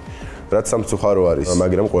ერთად. რაც სამწუხარო არის,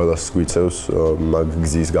 მაგრამ ყველას გვიცევს მაგ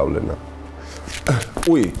გზის გავლენა.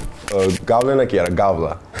 უი, გავლენა კი არა,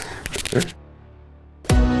 გავლა.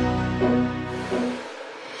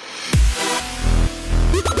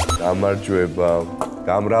 გამარჯვება,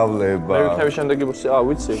 გამრავლება. მე ვიქნები შემდეგი ბურსი,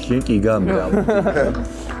 ვიცი. შენ კი გამრავლე.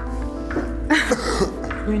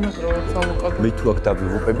 ვინაგროვებს ამოყავ. მე თუ აქ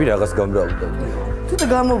დავიღუპები რაღაც გამრავლდა. თუ და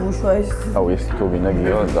გამოვუშვა ეს. აუ ეს თუ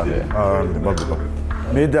ვინაგიო ძალიან. ბაბა.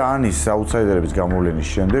 მე და ანის აუთსაიდერების გამოვლენის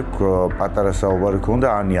შემდეგ პატარა საუბარი ქონდა,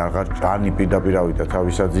 ანი პირდაპირ ავიდა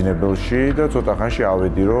თავის აძინებელში და ცოტა ხანში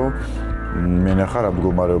ავედი, რომ მენახა რა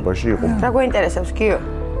მდგომარეობაში იყო. რა გვაინტერესებს, კიო?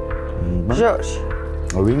 ჟორჟ.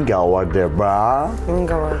 ვინ გავარდება? ვინ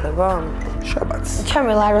გავარდება? შაბათს.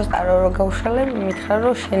 ჩემი ლაროსტარო რო გავშალე, მითხრა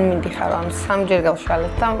რომ შენ მიდიხარ ამ სამჯერ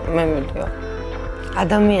გავშალეთ და მე მივდიო.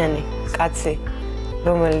 ადამიანი, კაცი,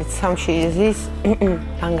 რომელიც სამში იზის,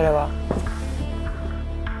 ანგრევა.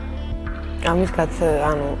 ამის კაც,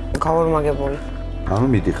 ანუ გავორმაგებული. ანუ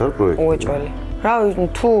მიდიხარ პროექტში. უეჭველი. რა ვიცი,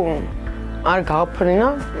 თუ არ გავფრინა,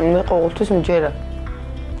 მე ყოველთვის მჯერა.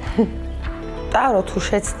 და რო თუ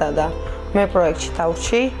შეცდა და მე პროექტში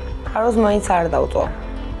დავრჩი, კაროს მაინც არ დავწვა.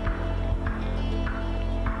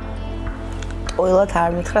 ყველათ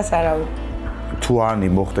არ მითხრას არავინ. თუ ანი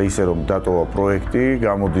მოხდა ისე რომ დატოვა პროექტი,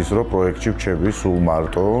 გამოდის რომ პროექტში ვჩები სულ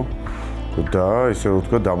მარტო და ისე რომ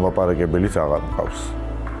თქვა დამლაპარაკებელიც აღარ მყავს.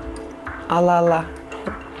 ალა.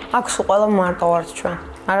 აქ სულ ყველა მარტო ვართ ჩვენ.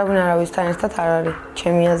 არავინ არავისთან ერთად არ არის.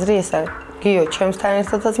 ჩემი აზრი ეს არის. გიო, ჩემსთან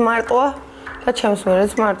ერთადაც მარტოა და ჩემს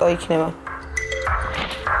მერეც მარტო იქნება.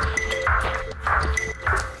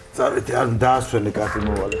 წავედი, არ დაასვენე კაცი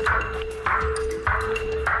მოვალე.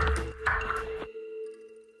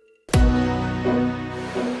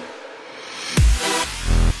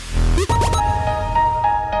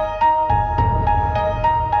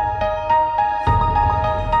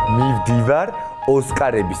 მივდივარ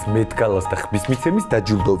ოსკარების მეტგალას და ხმის მიცემის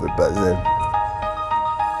დაჯილდოვებაზე.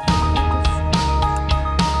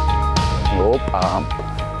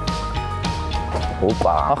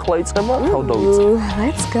 ოპა, ახლა იწყება, თავ დავიწყე.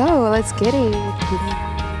 Let's go, let's get it.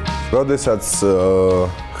 როდესაც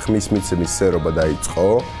ხმის მიცემის სერობა დაიწყო,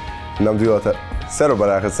 ნამდვილად სერობა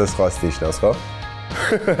რაღაც სხვას ნიშნავს, ხო?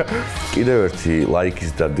 კიდევ ერთი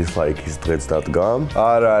ლაიქის და დისლაიქის დღეც დადგა.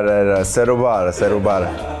 არა, სერობა არა.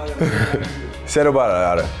 სერობა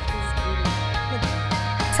არა.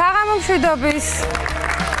 საღამო მშვიდობის.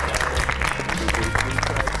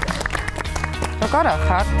 როგორ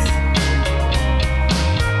ხართ?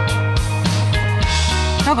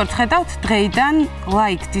 როგორც ხედავთ, დღეიდან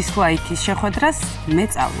ლაიქ-დისლაიქის შეხვედრას მე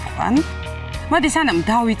წავიყვან. მოდი სანამ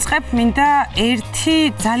დავიწყებ, მინდა ერთი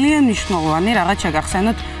ძალიან მნიშვნელოვანი რაღაც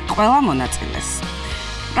შეგახსენოთ ყველა მონაწილეს.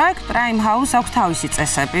 პროექტ პრაიმ ჰაუს აქვს თავისი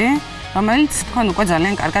წესები, რომელიც თქვენ უკვე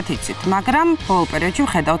ძალიან კარგად იცით, მაგრამ ბოლო პერიოდში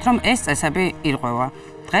ვხედავთ, რომ ეს წესები ირღვევა.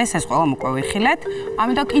 დღეს ეს ყველა უკვე ვიხილეთ,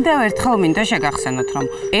 ამიტომ კიდევ ერთხელ მინდა შეგახსენოთ, რომ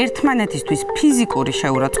ერთმანეთისთვის ფიზიკური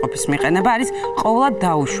შეურაცხყოფის მიყენება არის ყოვლად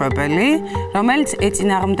დაუშვებელი, რომელიც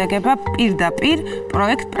ეწინააღმდეგება პირდაპირ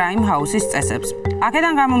პროექტ პრაიმ ჰაუსის წესებს.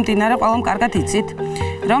 აქედან გამომდინარე, ყველამ კარგად იცით,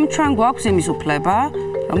 რომ ჩვენ გვაქვს იმის უფლება,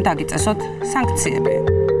 რომ დაგიწესოთ სანქციები.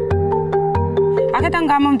 აქედან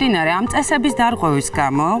გამომდინარე, ამ წესების დარღვევის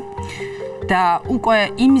გამო და უკვე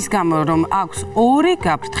იმის გამო, რომ აქვს ორი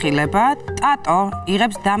გაფრთხილება, ტატო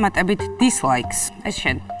იღებს დამატებით დისლაიქს. ეს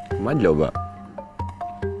შენ. მადლობა.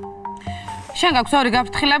 შენ გაქვს ორი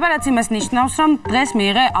გაფრთხილება, რაც იმას ნიშნავს, რომ დღეს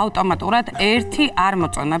მიიღე ავტომატურად ერთი არ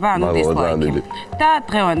მოწონება, ანუ დისლაიკი. და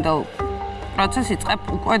დღევანდელ პროცესს იწყებ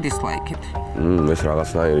უკვე დისლაიქით. ეს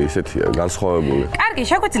რაღაცნაირი ისეთია, განსხვავებული. კარგი,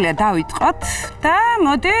 შეგვიძლია დავიწყოთ და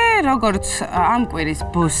მოდი, როგორც ამ კვირის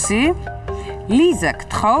ბოსი, ლიზა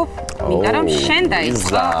გთხოვ, მინდა რომ შენ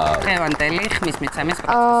დაიწყო დღევანდელი ხმის მიცემის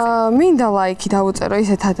პროცესი. მინდა ლაიქი დავუწერო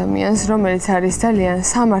ისეთ ადამიანს, რომელიც არის ძალიან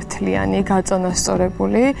სამართლიანი,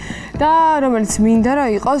 გაწონასწორებული და რომელიც მინდა რომ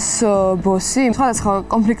იყოს ბოსი. სხვადასხვა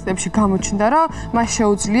კონფლიქტებში გამოჩნდა, რომ მას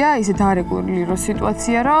შეუძლია ისე დარეგულიროს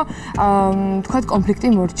სიტუაცია, რომ თქვათ კონფლიქტი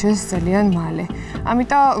მორჩეს ძალიან მალე.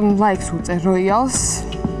 ამიტომ ლაიქს უწერ როიალს.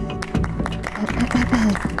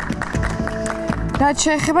 რაც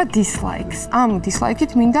შეეხება დისლაიქს. ამ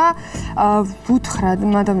დისლაიქით მინდა ვუთხრა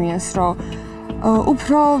ადამიანს, რომ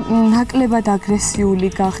უფრო ნაკლებად აგრესიული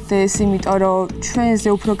გახდეს, იმიტომ რომ ჩვენზე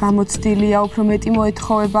უფრო გამოცდილია, უფრო მეტი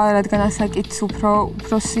მოეთხოვება, რადგან ასაკიც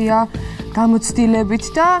უფროსია გამოცდილებით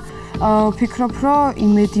და ვფიქრობ, რომ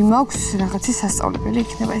იმედი მაქვს რაღაცის სასწავლებელი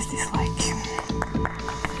იქნება ეს დისლაიქი.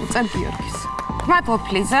 უწერ გიორგის. მადლობ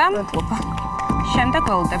ლიზა. მადლობა. შემდეგ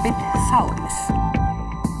ველოდებით სალომეს.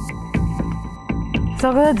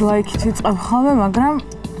 ზოგადად ლაიქით ვიწყებ ხოლმე, მაგრამ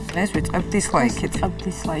დღეს ვიწყებ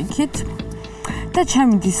დისლაიქით. და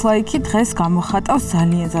ჩემი დისლაიქი დღეს გამოხატავს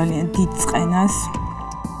ძალიან დიდ წყენას.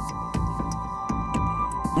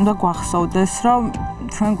 უნდა გვახსოვდეს, რომ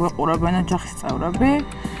ჩვენ გვეყურებენ ოჯახის წევრები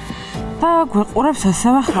და გვეყურებს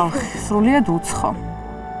ასევე ხალხი, სრულიად უცხო.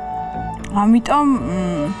 ამიტომ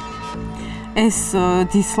ეს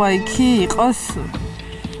დისლაიქი იყოს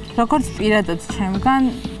როგორც პირადად ჩემგან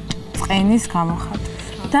წყენის გამოხატვა.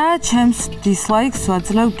 და ჩემს დისლაიქს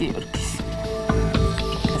ვაძლევ გიორგის.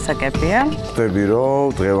 გასაგებია. ხტები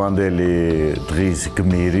რომ დღევანდელი დღის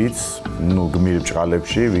გმირიც, გმირი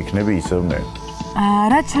ბჭყალებში ვიქნები ისევ მე.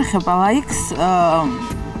 რაც შეეხება ლაიქს,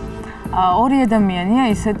 ორი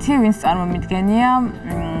ადამიანია ისეთი, ვინც წარმომიდგენია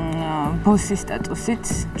ბოსის სტატუსით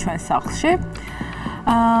ჩვენ სახლში.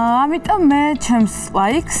 ამიტომ მე ჩემს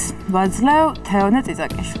ლაიქს ვაძლევ თეონე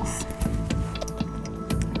წიწაკიშვილს.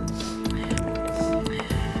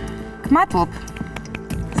 მადლობ.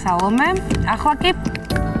 სალომე, ახლა კი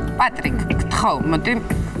პატრიკ, გთხოვ, მოდი.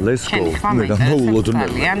 Let's go.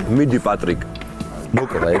 მიდი პატრიკ.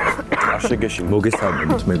 მოკლედ, აშეგეში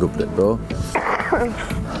მოგესალმებით მეგობრებო.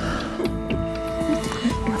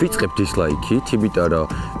 ვიწყებთ დისლაიქით, იმიტომ რომ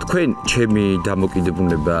თქვენ ჩემი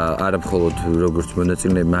დამოკიდებულება არა მხოლოდ როგორც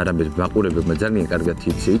მონაწილეებმა, არამედ მაყურებელმა ძალიან კარგად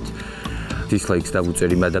იცით. დისლაიქს დავუწერ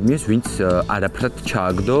იმ ადამიანს, ვინც არაფრად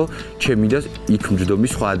ჩააგდო ჩემი და იქ მჯდომი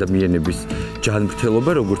სხვა ადამიანების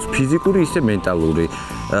ჯანმრთელობა, როგორც ფიზიკური, ისე მენტალური.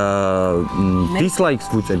 დისლაიქს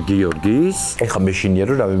ვუწერ გიორგის. ეხლა მეშინია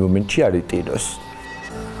რომ რამე მომენტში არ იტიროს.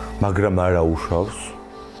 მაგრამ არა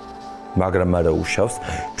უშავს.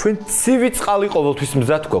 ჩვენ ცივი წყალი ყოველთვის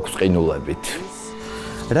მზად გვაქვს ყინულებით.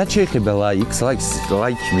 რაც შეეხება ლაიქს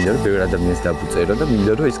მინდა რომ ბევრ ადამიანს დავუწერო და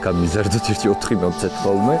მინდა რომ ეს გამიზარდოთ 1-4 მომცეთ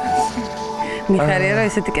ხოლმე. მიხარია რომ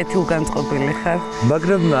ესეთი კეთილგანწყობილი ხარ.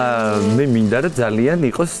 მაგრამ მე მინდა რომ ძალიან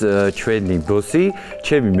იყოს ჩვენი ბოსი,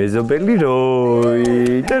 ჩემი მეზობელი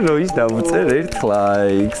როი და როის დავუწერ 1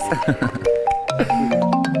 ლაიქს.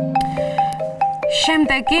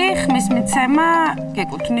 შემდეგი ხმის მიცემა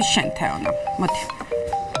გეკუთვნის შენ თეონა. მოდი.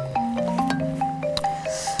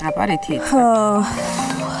 აბარეთი.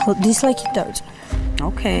 დისლაიქით დავიწყე.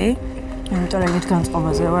 ოკეი. იმიტომ რომ ერთ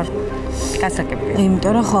განწყობაზე ვარ. გასაგებია.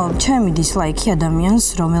 იმიტომ რომ ხო, ჩემი დისლაიქი ადამიანს,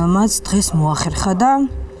 რომელმაც დღეს მოახერხა და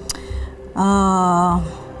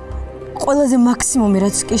ყველაზე მაქსიმუმი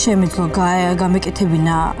რაც კი შემიძლია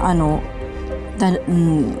გამეკეთებინა,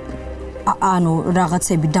 ანუ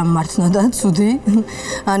რაღაცები დამმართნა და ცუდი.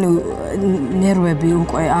 ანუ ნერვები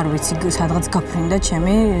უკვე არ ვიცი სადღაც გაფრინდა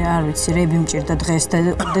ჩემი, არ ვიცი, რები მჭირდა დღეს და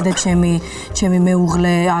ჩემი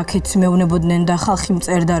მეუღლე აქეთ მეუნებოდნენ და ხალხი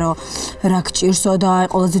მწერდა რომ რა გჭირსო და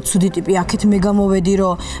ყველაზე ცუდი ტიპი აქეთ მე გამოვედი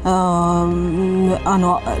რომ ანუ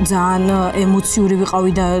ძალიან ემოციური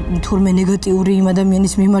ვიყავი და თურმე ნეგატიური იმ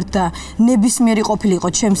ადამიანის მიმართ და ნებისმიერი ყოფილიყო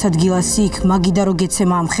ჩემს ადგილას იქ მაგიდა რომ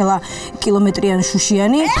გეცემა ამ ხელა კილომეტრიანი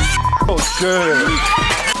შუშიანი.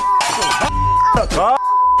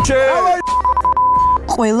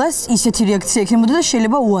 ყველას ისეთი რეაქცია ექნებოდა და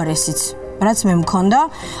შეიძლება უარესიც, რაც მე მქონდა,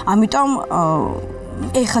 ამიტომ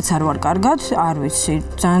ეხაც არ ვარ კარგად, არ ვიცი,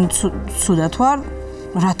 ძალიან ცუდად ვარ,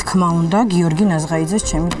 რა თქმა უნდა, გიორგი ნაზღაიძეს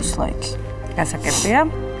ჩემი დისლაიქი. გასაგებია,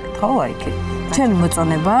 გთხოვ ლაიქი. ჩემი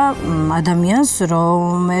მოწონება ადამიანს,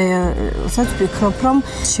 რომელსაც ვფიქრობ, რომ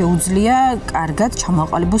შეუძლია კარგად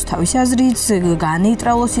ჩამოყალიბოს თავისი აზრით,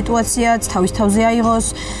 განეიტრალოს სიტუაციაც, თავის თავზე აიღოს,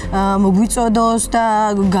 მოგვიწოდოს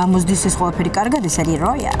და გამოსდის ეს ყველაფერი კარგად, ეს არის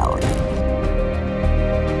როიალ.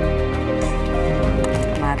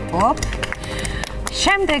 მადლობ.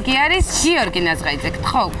 შემდეგი არის გიორგი ნაზღაიძე.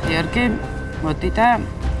 გთხოვ, გიორგი, მოდი და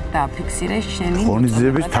დაფიქსირე შენი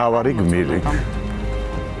ღონისძიების მთავარი გმირი.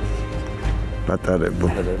 პატარებო.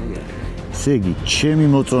 ესე იგი, ჩემი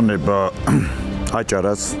მოწონება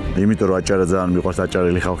აჭარას, იმიტომ რომ აჭარა ძალიან მიყვარს,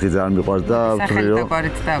 აჭარელი ხალხი ძალიან მიყვარს და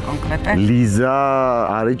სახელმწიფოებით და კონკრეტულად. ლიზა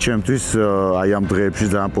არის ჩემთვის აი ამ დღეებში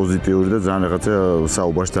ძალიან პოზიტიური და ძალიან რაღაცა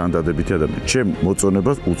საუბარს ძალიან დადებითი ადამიანი. ჩემ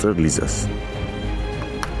მოწონებას უწერ ლიზას.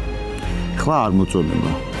 ხლა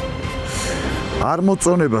არ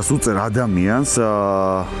მოწონებას უწერ ადამიანს,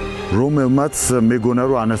 რომელმაც მეგონა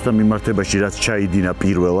რომ ანასთან მიმართებაში რაც ჩაიდინა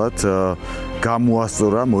პირველად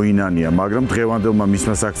გამოასწორა, მოინანია, მაგრამ დღევანდელმა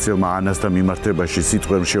მისმა საქციელმა ანასთან მიმართებაში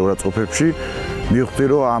სიტყვებს შეურაცხყოფებში მივხვდი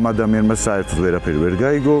რომ ამ ადამიანმა საერთოდ ვერაფერი ვერ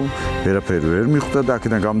გაიგო, ვერაფერი ვერ მიხვდა და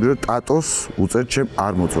აქედან გამომდინარე ტატოს უწერ ჩემ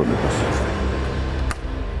არ მოწონებას.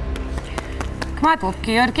 მადლობ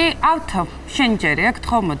გიორგი, ავთო, შენ ჯერია,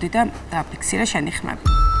 გთხოვ მოდი და დაფიქსირე შენი ხმები.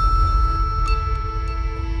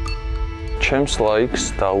 ჩემს ლაიქს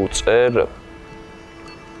დავუწერ.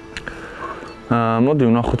 მოდი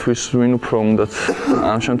ვნახოთ ვინ უფრო უნდათ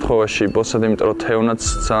ამ შემთხვევაში ბოსად, იმიტომ რომ თეონაც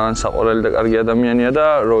ძალიან საყვარელი და კარგი ადამიანია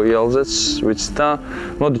და როიალზეც ვიცით და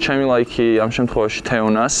მოდი ჩემი ლაიქი ამ შემთხვევაში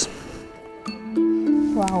თეონას.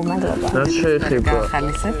 ვაუ, მადლობა.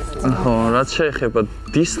 რაც შეეხება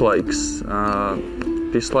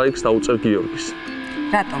დისლაიქს დავუწერ გიორგის.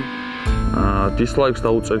 რატომ? დისლაიქს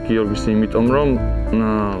დავუწერ გიორგის, იმიტომ რომ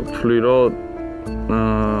ვთვლი რომ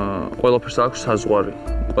ყველაფერს აქვს საზღვარი.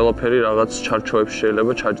 ყველაფერი რაღაც ჩარჩოებში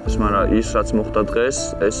შეიძლება ჩაჯდეს, მაგრამ ის რაც მოხდა დღეს,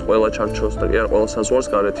 ეს ყველა ჩარჩოს და კი არა ყველა საზღვარს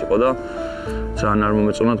გარეთ იყო და ძალიან არ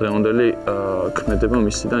მომეწონა დღევანდელი ქმედება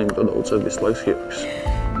მისი და იმიტომ დავუწერ დისლაიქს გიორგის.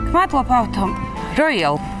 მადლობ ავთო.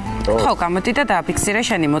 როიალ, ხო, გამოდი და დააფიქსირე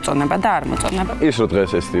შენი მოწონება და არ მოწონება. ის რომ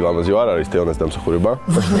დღეს ეს ლამაზი არ არის თეონას დამსახურება.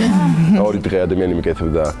 ორი დღე ადამიანი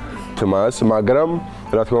მიკეთებდა თმას, მაგრამ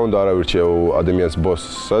რა თქმა უნდა არ ავირჩიო ადამიანს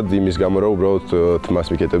ბოსსად იმის გამო რომ უბრალოდ თმას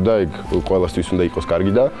მიკეთებდა, ეგ ყველასთვის უნდა იყოს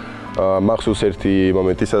კარგი და მახსოვს ერთი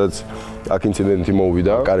მომენტი, სადაც აქ ინციდენტი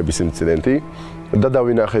მოვიდა, კარების ინციდენტი და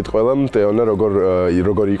დავინახეთ ყველამ თეონა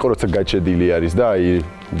როგორ იყო, როცა გაჩედილი არის და აი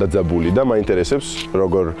დაძაბული და მაინტერესებს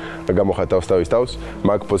როგორ გამოხატავს თავის თავს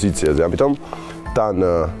მაგ პოზიციაზე. ამიტომ თან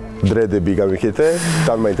დრედები გამიქეთე,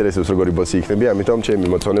 თან მაინტერესებს როგორი ბოსი იქნები, ამიტომ ჩემი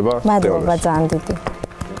მოწონება თეონას. მადლობა ძალიან დიდი.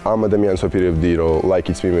 ამ ადამიანს ვაპირებდი რომ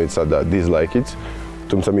like-იც მიმეცა და dislike-იც,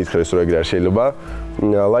 თუმცა მითხრეს რომ ეგრე არ შეიძლება.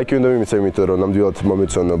 Like-ი უნდა მიმეცა, იმიტომ რომ ნამდვილად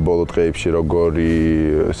მომეწონა ბოლო დღეებში როგორი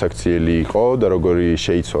საქციელი იყო და როგორი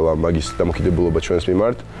შეიცვალა მაგის დამოკიდებულება ჩვენს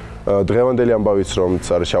მიმართ. დღევანდელი ამბავიც რომც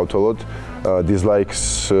არ შევთვალოთ,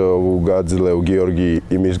 dislike-ს უგაძლევ გიორგი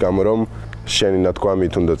იმის გამო რომ შენი ნათქვამი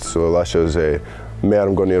თუნდაც ლაშოზე მე არ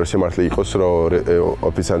მგონია რომ სიმართლე იყოს რომ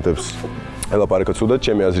ოფიცანტებს ელაპარაკოთ სულ და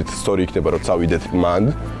ჩემი აზრით სწორი იქნება რომ წავიდეთ მანდ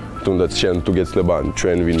თუნდაც შენ თუ გეცლება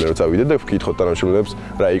ჩვენ ვინმე რომ წავიდეთ და ვკითხოთ თანამშრომლებს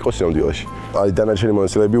რა იყოს სინამდვილეში. აი დანარჩენი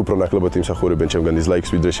მონაცემები უფრო ნაკლებად იმსახურებენ ჩემგან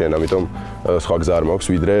dislike-ს ვიდრე შენ, ამიტომ სხვა გზა არ მაქვს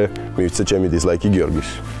ვიდრე მივიცე ჩემი dislike-ი გიორგის.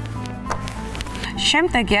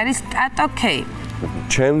 შემდეგი არის ტატო K.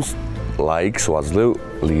 ჩემს like-ს ვაძლევ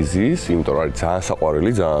ლიზის, იმიტომ რომ არის ძალიან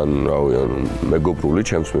საყვარელი, ძალიან რავიან მეგობრული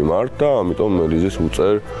ჩემს მიმართ და ამიტომ ლიზის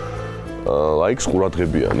უწერ like-ს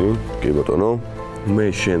ყურადღებიანი, კი ბატონო.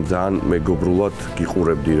 მე შენ ძალიან მეგობრულად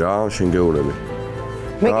გიყურებდი რა, შენ გეუბნები.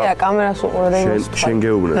 მე კი კამერას უყურებ. შენ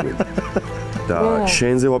გეუბნები. და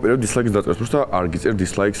შენზე ვაპირებ dislike-ს დაწერს, თუმცა არ გიწერ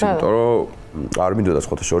dislike-ს, იმიტომ რომ არ მინდოდა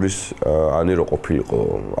სხვათა შორის ანი რო ყოფილიყო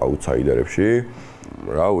აუთსაიდერებში.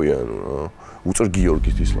 რავიან, უწერ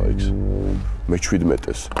გიორგის dislike-ს. მე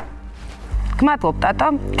 17-ეს. გმადლობ ტატო,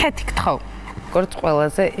 ქეთი გთხოვ. როგორც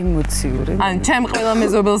ყველაზე ემოციური. ან ჩემ ყველა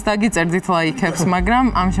მეზობელს დაგიწერდით ლაიქებს, მაგრამ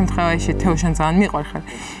ამ შემთხვევაში თეო შენ ძალიან მიყვარხარ.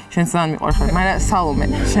 შენ ძალიან მიყვარხარ, მაგრამ სალომე,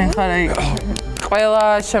 შენ ხარ აი ყველა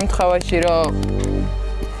შემთხვევაში რომ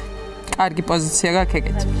კარგი პოზიცია გაქვს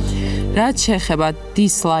ეგეთ. რაც შეეხება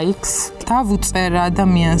dislike-ს, დავუწერ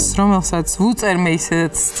ადამიანს, რომელსაც ვუწერ მე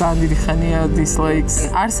ისედაც ძალიან დიდი ხანია dislike-ს.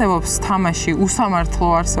 არსებობს თამაში, უსამართლო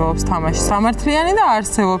არსებობს თამაში, სამართლიანი და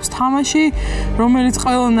არსებობს თამაში, რომელიც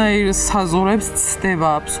ყველანაირ საზღვრებს ცდება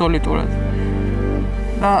აბსოლუტურად.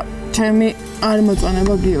 და ჩემი არ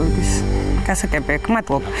მოწონება გიორგის. გასაკეთებ,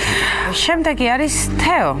 მადლობ. შემდეგი არის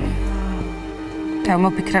თეო. თეო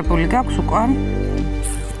მოფიქრებული გაქვს უკვე?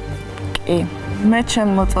 კი. მე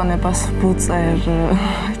ჩემ მოწონებას ვუწერ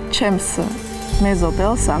ჩემს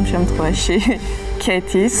მეზობელს ამ შემთხვევაში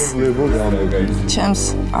ქეთის ჩემს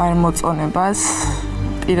არ მოწონებას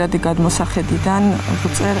პირადი გადმოსახედიდან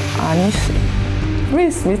ვუწერ ანის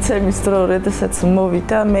მის მიცემის დრო როდესაც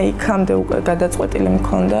მოვიდა მე იქამდე უკვე გადაწყვეტილი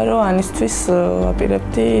მქონდა რომ ანისთვის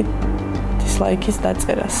ვაპირებდი dislike-ის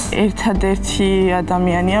დაწერას. ერთადერთი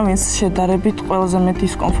ადამიანია, ვინც შედარებით ყველაზე მეტ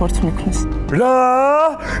დისკომფორტს მიქმნის.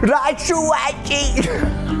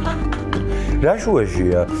 რა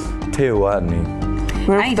შუაშია თეოანი.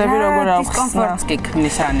 ვერ ხვდები როგორ ახსნა. დისკომფორტს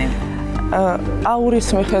გიქმნის ანი. აურის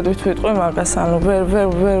მიხედვით ვიტყვი მაგას, ანუ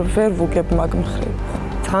ვერ ვუგებ მაგ მხრივ.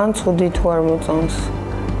 თან ცუდი თუ არ მოწონს.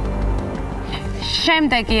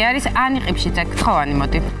 შემდეგი არის ანი ყიფშიძე, გთხოვანი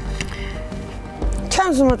მოდი.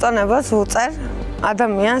 ჩემს მოწონებას ვუწერ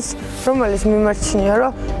ადამიანს, რომელიც მიმარჩნია,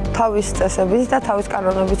 რომ თავის წესებით და თავის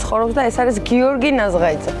კანონებით ცხოვრობს და ეს არის გიორგი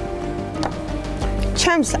ნაზღაიძე.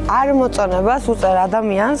 ჩემს არ მოწონებას ვუწერ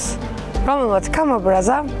ადამიანს, რომელმაც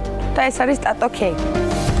გამაბრაზა და ეს არის ტატო K.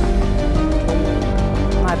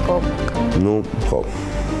 მადლობ. ნუ, ხო.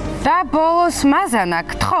 და ბოლოს მაზანა,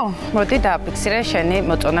 გთხოვ. მოდი დააფიქსირე შენი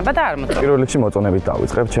მოწონება და არ მოწონება. პირველ რიგში მოწონებით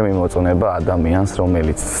დავიწყებ. ჩემი მოწონება ადამიანს,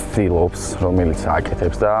 რომელიც ცდილობს, რომელიც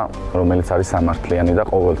აკეთებს და რომელიც არის სამართლიანი და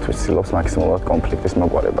ყოველთვის ცდილობს მაქსიმალურად კონფლიქტის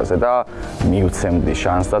მოგვარებაზე და მიუცემდი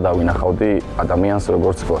შანსს და დავინახავდი ადამიანს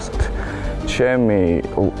როგორც ბოსად. ჩემი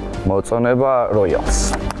მოწონება როიალს.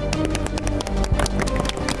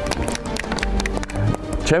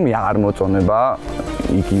 ჩემი არ მოწონება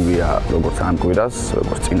იგივეა როგორც ამ კვირას,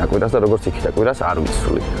 როგორც წინა კვირას და როგორც იქით კვირას არ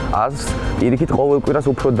ვიცვლი. ას პირიქით ყოველ კვირას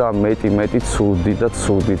უფრო და მეტი ცუდი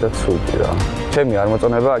რა. ჩემი არ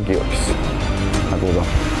მოწონება გიორგის. მადლობა.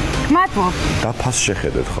 მადლობ. დაფას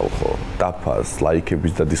შეხედეთ ხალხო. დაფას,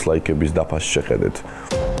 ლაიქების და დისლაიქების დაფას შეხედეთ.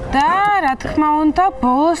 და რა თქმა უნდა,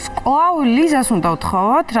 ბოლოს კვლავ ლიზას უნდა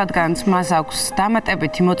ვთხოვოთ, რადგანაც მას აქვს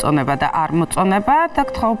დამატებითი მოწონება და არ მოწონება და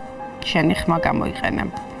გთხოვ შენი ხმა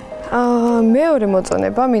გამოიყენებ. მეორე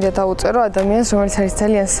მოწონება მინდა დავუწერო ადამიანს, რომელიც არის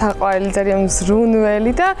ძალიან საყვარელი, ძალიან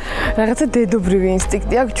მზრუნველი და რაღაცა დედობრივი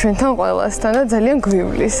ინსტინქტი აქვს ჩვენთან ყველასთან და ძალიან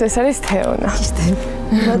გვივლის. ეს არის თეონა.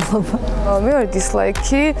 მადლობა. მეორე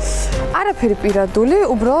დისლაიკი არაფერი პირადული,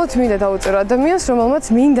 უბრალოდ მინდა დავუწერო ადამიანს, რომელმაც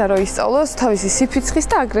მინდა რომ ისწავლოს თავისი სიფიცხის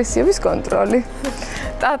და აგრესიების კონტროლი.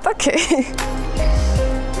 ტატაკი.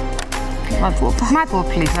 მადლობა.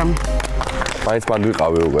 მადლობა ლიზა. მაინც მან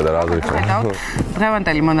ვიყავი უკვე და რა ზრიქო.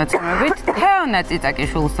 დღევანდელი მონაცემებით თეონა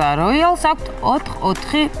წიწაკიშვილს და როიალს აქვთ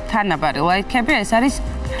 4-4 თანაბარი ლაიქები, ეს არის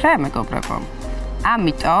ფრე მეგობრებო.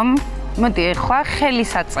 ამიტომ მოდი ახლა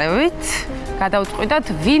ხელისაწევით გადავწყვიტოთ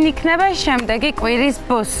ვინ იქნება შემდეგი კვირის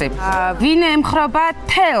ბოსი. ვინ ემხრობა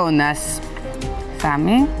თეონას?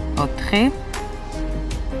 3,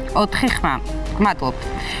 4 ხმა. მადლობ.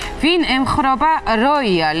 ვინ ემხრობა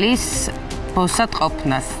როიალის ბოსად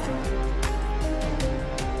ყოფნას?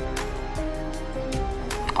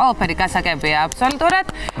 ყველაფერი გასაგებია აბსოლუტურად.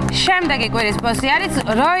 შემდეგი კვირის ბოსი არის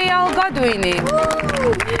როიალ გოდვინი.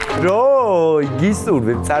 როი,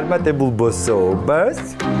 გისურვებ წარმატებულ ბოსობას.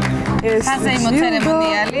 ასე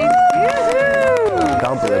მოცერემონიალი.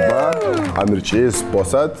 დამპლება ამირჩიეს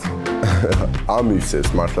ბოსად. ამისეს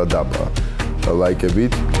მართლა დაბა.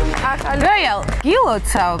 ლაიკებით. როიალ,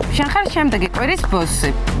 გილოცავ, შენ ხარ შემდეგი კვირის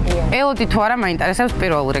ბოსი. ელოდი თუ არა მაინტერესებს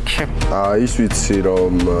პირველ რიგში. ის ვიცი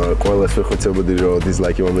რომ ყველას ვეხოცებოდი რომ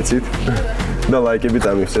დისლაიკი მომეცით და ლაიკებით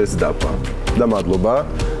ამისეს დაბა. და მადლობა,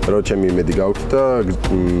 რომ ჩემი იმედი გაქვთ და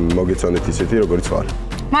მოგეწონეთ ისეთი როგორიც ვარ.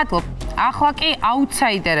 მადლობ. ახლა კი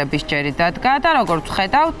აუთსაიდერების ჯერი დადგა და როგორც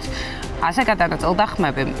ხედავთ, ასე გადანაწილდა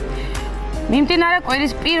ხმები. მიმდინარე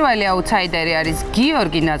კვირის პირველი აუთსაიდერი არის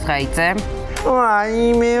გიორგი ნაზღაიძე.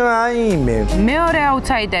 ვაიმე. მეორე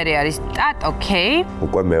აუთსაიდერი არის ტატო კეი.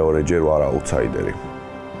 უკვე მეორეჯერ ვარ აუთსაიდერი.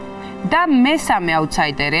 და მესამე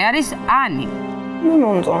აუთსაიდერი არის ანი.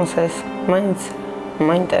 მომწონს ეს, მაინც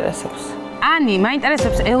მაინტერესებს. ანი,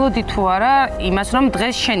 მაინტერესებს ელოდი თუ არა იმას, რომ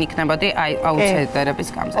დღეს შენ იქნებოდი აუთსაიდერების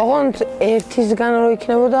გამზე. ოღონდ ერთისგან რო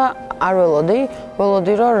იქნებოდა, არ ველოდი,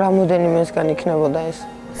 ველოდი რომ რამოდენიმესგან იქნებოდა ეს.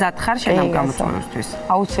 მზად ხარ შენ ამ გამოწვევისთვის?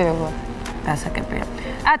 აუცილებლად. დასაკებია.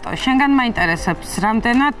 ატო, შენგან მაინტერესებს,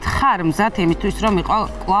 რამდენად ხარ მზად იმისთვის, რომ იყო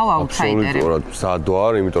კვლავ აუთსაიდერი? აბსოლუტურად მზად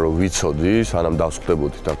ვარ, იმიტომ რომ ვიცოდი, სანამ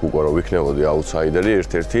დავსხდებოდი და უკვე რომ ვიქნებოდი აუთსაიდერი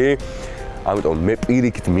ერთ-ერთი. ამიტომ მე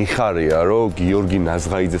პირიქით მიხარია, რომ გიორგი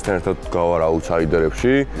ნაზღაიძესთან ერთად გავარ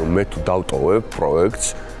აუთსაიდერებში. მე თუ დავტოვებ პროექტს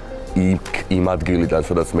იმ ადგილიდან,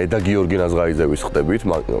 სადაც მე და გიორგი ნაზღაიძე ვისხდებით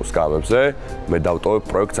სკამებზე, მე დავტოვებ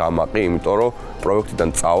პროექტს ამაყი, იმიტომ რომ პროექტიდან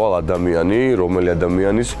წავალ ადამიანი, რომელი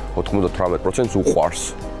ადამიანის 98%-ს უყვარს.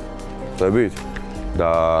 ხდებით?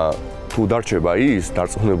 და თუ დარჩება ის,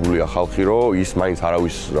 დარწმუნებულია ხალხი, რომ ის მაინც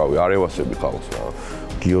არავის, რავი, არ ევასები ხალხს რა.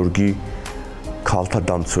 გიორგი ქალთა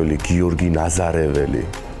დამცველი, გიორგი ნაზარეველი.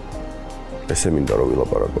 ესე მინდა რომ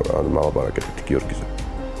ვილაპარაკო რა, მალაპარაკეთ გიორგიზე.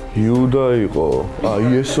 იუდა იყო,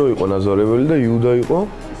 იესო იყო ნაზარეველი და იუდა იყო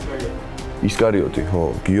ისკარიოტი, ხო,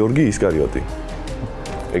 გიორგი ისკარიოტი.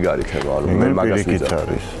 ეგ არის თემა, ანუ მე მაგას ვიცი.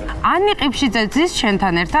 ანი ყიფშიძე ძის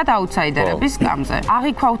შენთან ერთად აუთსაიდერების გამზე.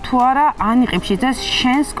 აღიქვავ თუ არა ანი ყიფშიძეს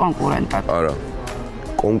შენს კონკურენტად? არა.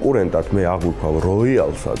 კონკურენტად მე აღვიქვავ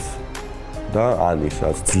როიალსაც და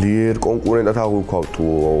ანისაც. ძლიერ კონკურენტად აღვიქვავ თუ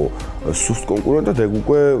სუსტ კონკურენტად, ეგ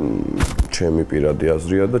უკვე ჩემი პირადი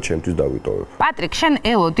აზრია და ჩემთვის დავიტოვებ. პატრიკ, შენ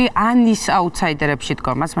ელოდი ანის აუთსაიდერებში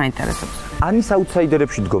დგომას მაინტერესებს? ანის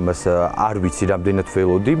აუთსაიდერებში დგომას არ ვიცი რამდენად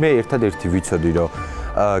ველოდი, მე ერთადერთი ვიცოდი რომ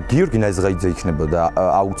გიორგი ნაზღაიძე იქნებოდა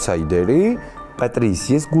აუთსაიდერი,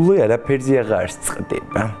 პატრისიეს გულო არაფერზე აღარ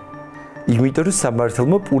წყდება. იმიტომ რომ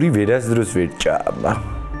სამართალმა პური ვერასდროს ვერ ჭამა.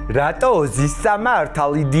 რატო ოზის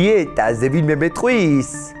სამართალი დიეტაზე ვინმე მეტყვის?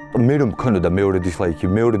 მე რომ მქონოდა მეორე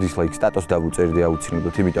დისლაიკი სტატუსს დავუწერდი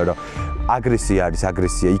აუცილებლად, იმიტომ რომ აგრესია არის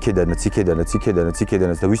აგრესია,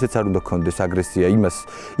 იქედანაც და ვისაც არ უნდა გქონდეს აგრესია,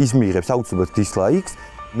 ის მიიღებს აუცილებლად დისლაიკს.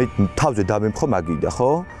 მე თავზე დამემხო მაგიდა,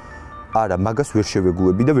 ხო? არა, მაგას ვერ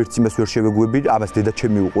შევეგუები და ვერც იმას ვერ შევეგუები, ამას დედა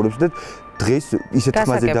ჩემი უყურებს და დღეს ისეთ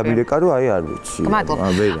ხმაზე დამირეკა, რომ აი არ ვიცი. მადლობა.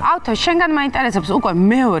 ავთო, შენგან მაინტერესებს უკვე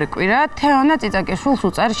მეორე კვირა თეონა წიწაკიშვილს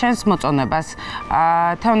უწერ შენს მოწონებას.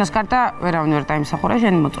 თეონას გარდა ვერავინ ვერ დაიმსახურა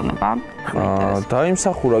შენი მოწონება?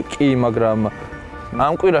 დაიმსახურა კი, მაგრამ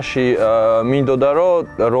ამ კვირაში მინდოდა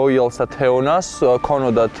რომ როიალს და თეონას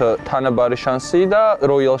ქონოდათ თანაბარი შანსი და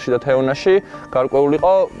როიალში და თეონაში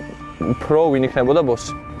გარკვეულიყო უფრო ვინ იქნებოდა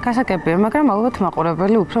ბოსი. გასაგებია, მაგრამ ალბათ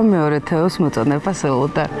მაყურებელი უფრო მეორე თეოს მოწონებას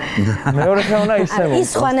ელოდა. მეორე თეონა ისე ის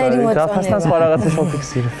სხვანაირი მოწონება. დაფასთან სხვა რაღაცა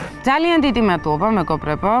შევფიქსირებ. ძალიან დიდი მადლობა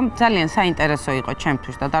მეგობრებო. ძალიან საინტერესო იყო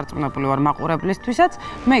ჩემთვის და დარწმუნებული ვარ მაყურებლისთვისაც.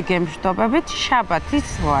 მე გემშვიდობებით შაბათის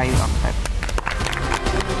ლაივამდე.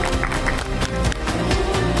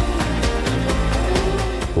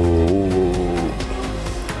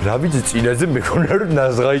 რა ვიცი წინაზე მეკონა რომ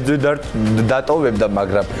ნაზღაიძე დატოვებდა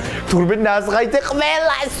მაგრამ თურმე ნაზღაიძე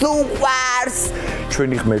ყველას უყვარს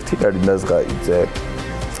ჩვენი ღმერთი არის ნაზღაიძე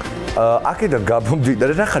აქედან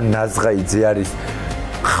გამომდინარე რა ხარ ნაზღაიძე არის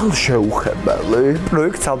ხალხშეუხებელი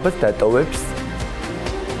პროექტს ალბათ დატოვებს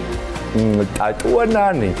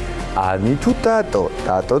ტატუანანი ანი თუ ტატო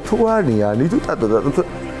ტატო თუ ანი თუ ტატო ტატო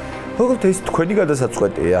როგორც ეს თქვენი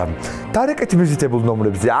გადასაწყვეტია დარეკეთ მიზიდებულ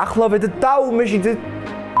ნომრებზე ახლავე და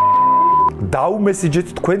დაუმესიჯეთ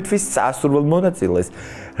თქვენთვის წასურვალ მონაწილეს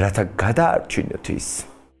რათა გადაარჩინოთ ის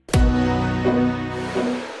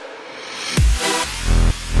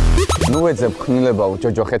ნუ ეძებ ხნილებაო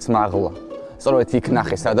ჯოჯოხეთს მაღლა სწორედ იქ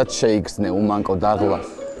ნახე სადაც შეიგზნე უმანკო დაღლა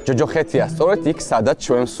ჯოჯოხეთია სწორედ იქ სადაც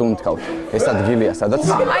ჩვენ სუნთქავთ ეს ადგილია სადაც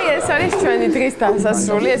აი ეს არის ჩვენი დღის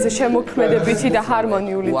დასასრული ესე შემოქმედებითი და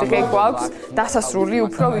ჰარმონიული დღე გვაქვს დასასრული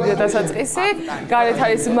უფრო ვიდრე დასაწყისი გარეთ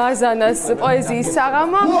არის მაზანას პოეზიის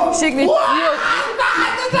საღამო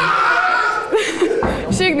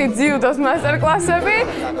შიგნით ძიუდოს მასტერკლასები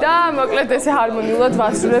და მოკლედ ესე ჰარმონიულად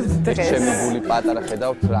ვასრულებთ დღეს შემებული პატარა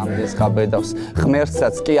ხედავთ რამდენს ხაბედავს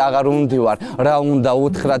ღმერთსაც კი აღარ უნდივარ რა უნდა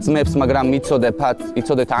უთხრა ძმებს მაგრამ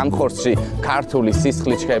იცოდეთ ამ ხორცში ქართული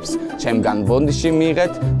სისხლიჩქებს ჩემგან ბონდიში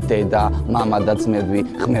მიიღეთ დედა მამა და ძმები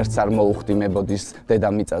ღმერთს არ მოუხდიმებოდის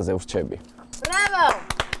დედამიწაზე ვრჩები ბრავო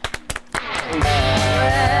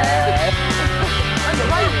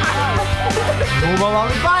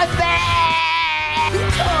მომავალი ბატე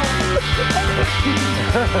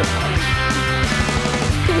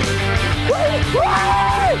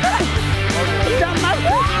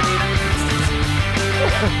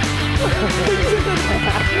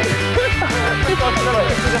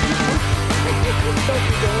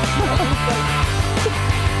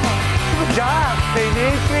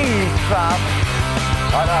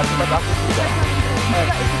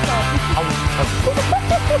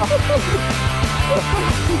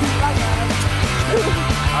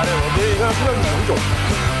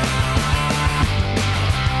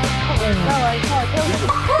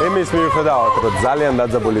იმის მიუხედავად რომ ძალიან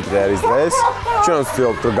დაძაბული დღე არის დღეს ჩვენ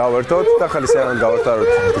ვცდილობთ რომ გავერთოთ და ხალისიანად გავერთოთ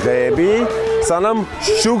დღეები სანამ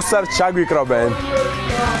შუქს არ ჩაგვიკრობენ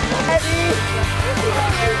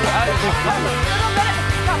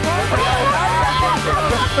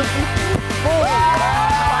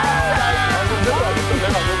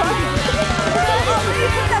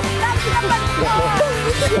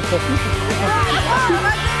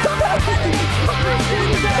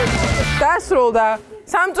დასრულდა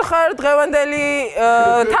სამწუხაროდ დღევანდელი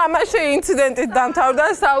თამაში ინციდენტით დამთავრდა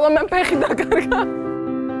სალომემ ფეხი დაკარგა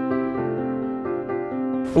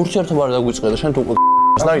ურჩერთობა არ დაგვიწყდა შენ თუ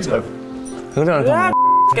დაიწყებ რა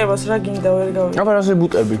კებას რა გინდა ვერ გავიგე აბა რაზე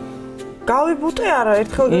ბუტები გავიბუტე არა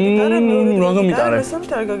ერთხელ გაგიტარე მეორე რა გამიტარე მესამე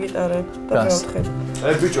არ გაგიტარე და მეოთხე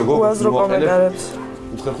ბიჭო გოგოს კომენტარებს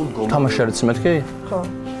უთხე ხუთ თამაში არის მეთქი ხო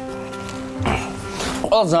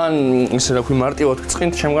ყველგან ისე რა ქვი მარტივად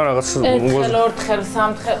გწყინთ ჩემგან რაღაც ერთხელ ორთხელ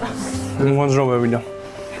სამთხელ მონძრომები და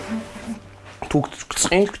თუ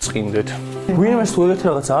გწყინდეთ ვინმეს თუ ეგეთ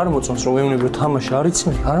რაღაც არ მოწონს რომ ვეუბნები რომ თამაში არ იცი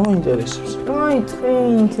არ მოინტერესებს აი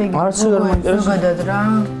წინთ ეგ არც არ მოინტერესებს ზოგადად რა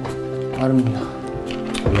არ მინდა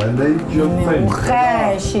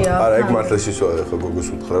ხეში არა ეგ მართლა სისვაა ხო გოგოს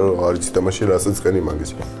უთხრა რომ არ იცი თამაში რასაც წენი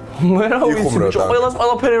მაგის მე რა ვიცი ბიჭო ყველას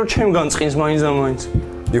ყველაფერი რომ ჩემგან წინს მაინც და მაინც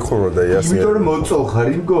იხუმრო და იასე იმიტომ რომ მოწოლხარ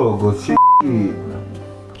იმ გოგოს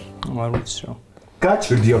არ ვიცი რა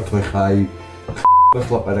გაჩრდიოთ ხა აი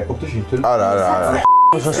გასლაპარაკობთ შეთულ არა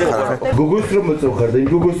გოგოს რომ მოწოლხარ და იმ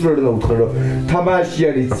გოგოს რომ დაუთხარ რომ თამაში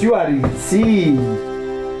არის იცი არ იცი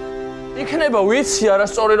იქნება ვიცი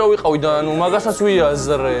არასწორი რო ვიყავი და ნუ მაგასაც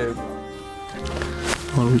ვიაზრე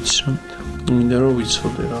არ ვიცი რა მინდა რომ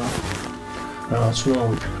ვიცოდე რა რაღაც უნდა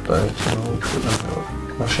ვიფიქრე ერთი რა ვიფიქრე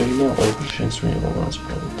და შეიძლება ყოველთვის შენს მიიღო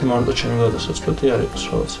განსხვავება და მარტო ჩემი გადასაწყვეტი არ იყოს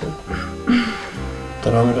რაღაცა და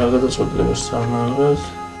რამე რა გადაწყვეტილებას წარმოადგენს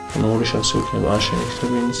ანუ ორი შანსი იქნება ან შენ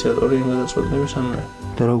იქნება ინიციატორი იმ გადაწყვეტილების ან მე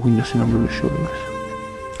და რა გვინდა სინამდვილეში შეგულოს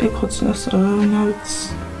ეგ ხოცნას რა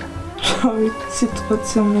ვიცი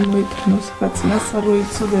სიტუაცია მომიტრნოს ხაცნას არ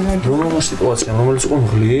ვიცოდე რა რომელი სიტუაცია რომელიც უკვე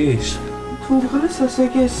მღლის თუ მღლის ასე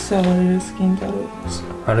კი ეს არის გინდა რომ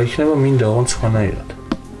არა იქნება მინდა ოღონდ სხვანაირად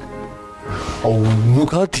აუ ნუ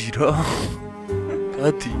გადი რა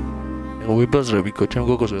გადი ვიბაზრები კოჩემ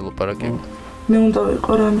გოგოს ველაპარაკებ მე უნდა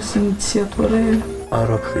ვიყო რამის ინიციატორი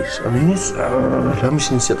არაფრის ამის რამის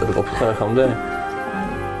ინიციატორი ყოფილიყარ ახამდე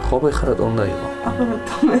ხო ბეხრად უნდა იყო აბა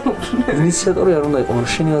მე ინიციატორი არ უნდა იყო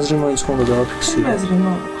მაგრამ შენი აზრი მაინც უნდა დააფიქსირო აზრი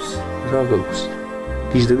მაქვს რა გაქვს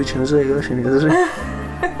გიჟდები ჩემზე ეგრე შენი აზრი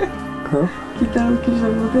ჰა კიდევ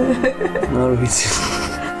გიჟებოდე არ ვიცი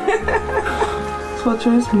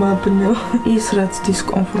სხვათვის მაბნეო ის რაც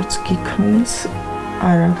დისკომფორტს გიქმნის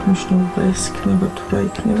არ აქვს მნიშვნელობა ეს იქნება თუ რა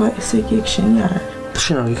იქნება ესე იგი ეგ შენი არ არის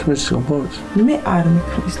შენ არ გიქმნის დისკომფორტს მე არ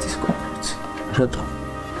მიქმნის დისკომფორტს რატო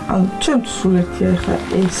ან ჩემთვის სულ ერთია ხა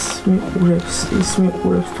ეს მიყურებს ის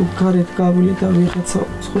მიყურებს თუ გარეთ გავილი და ვიღაცა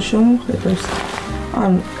ხო შემოხედავს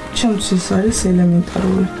ან ჩემთვის ეს არის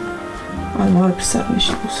ელემენტარული ან არაფერს არ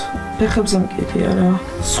ნიშნავს ფეხებზე მკიდი არა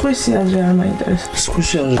სხვისი აზრი არ მაინტერესებს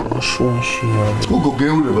სხვისი აზრი შუაშია გოგო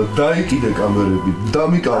გეუბნება დაიკიდე კამერები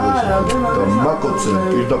დამიკავე და მაკოცე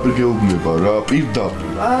პირდაპირ გეუბნება რა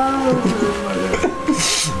პირდაპირ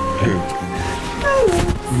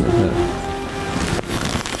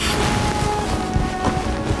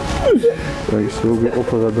აი სოგი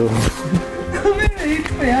ყოფილი კამერა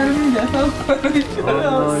იქვე არ მინდა თავი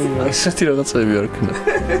ესეთი რაღაცები არ ქნა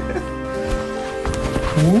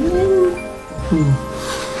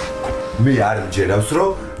მე არ მჯერავს რომ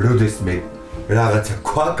როდესმე რაღაცა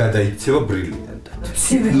ქვა გადაიქცევა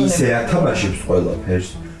ბრილიანტად ისე ათამაშებს ყველაფერს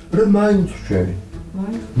რომ მაინც ჩვენი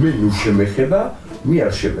მე ნუ შემეხება მე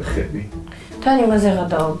არ შემეხები თან იმაზე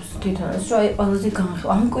გადაობს თვითონაც რომ აი ყველაზე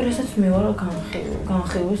ამ კვირასაც მე ვარ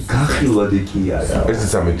განხილვის განხილვადი კი არა ეს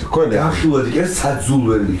სამეთ თქვენ განხილვადი კი არა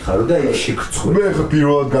საძულველი ხარო და აი შეგრცხვი მე ხა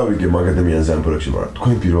პირველად გავიგე მაგ ადამიანს ამ პროექტში მაგრამ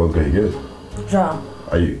თქვენ პირველად გაიგეთ რა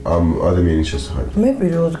აი ამ ადამიანის შესახებ მე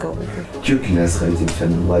პირველად გავიგე ჯოქინას ხაიძე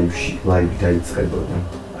თან ლაივი დაიწყებოდა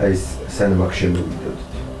აი ეს სანამ აქ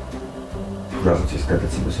შემოვიდოდით რაღაცის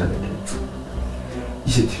გადაცემა სანამ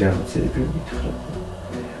ისეთი რაღაცები მითხრა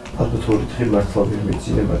ალბათ ორი დღე მართლა ვერ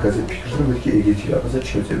მეძინა მაგაზე ფიქრს და მეთქი ეგეთი რაღაცა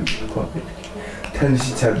შევწევი თქვა მეთქი თან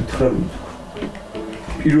ისიც არ მითხრა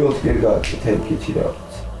პირველად ვერ გააკეთე ეგეთი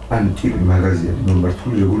რაღაც ანუ ტიპი მაღაზიები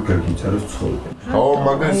ნორმალური როგორ გაგიწაროს ცხოვრება აუ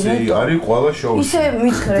მაგაზი არის ყველა შოუში ისე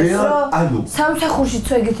მითხრეს რომ სამსახურში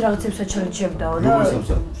თუ ეგეთ რაღაცებს აჩარჩებდაო და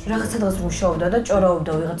რაღაცა დღეს მუშაობდა და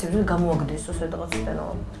ჭორაობდა ვიღაცებს და გამოაგდესო სადღაც სტენო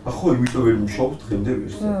ახო იმიტომ ვერ მუშაობ დღემდე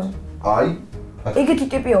ვერს აი ეგეთი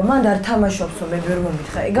ტიპიო მანდ არ თამაშობსო მე ვერ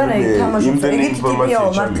მომითხა ეგანა ეგ თამაშობს ეგეთი ტიპიო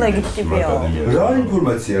მართლა ეგეთი ტიპიო რა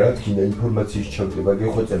ინფორმაცია რა თქინდა ინფორმაციის ჩაგდება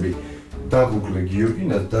გეხოცები დაგუგლე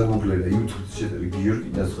გიორგინას დაგუგლე და YouTube-ში შეწერე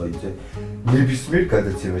გიორგინას ხაიძე ნებისმიერ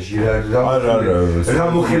გადაცემაში რა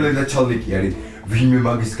მოხელე და ჩალდიკი არის ვინმე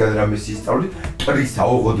მაგისგან რამეს ისწავლით ტრის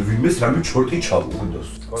აუღოდ ვინმეს რამე ჩორტი ჩავუგდოს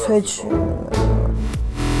ცეჩ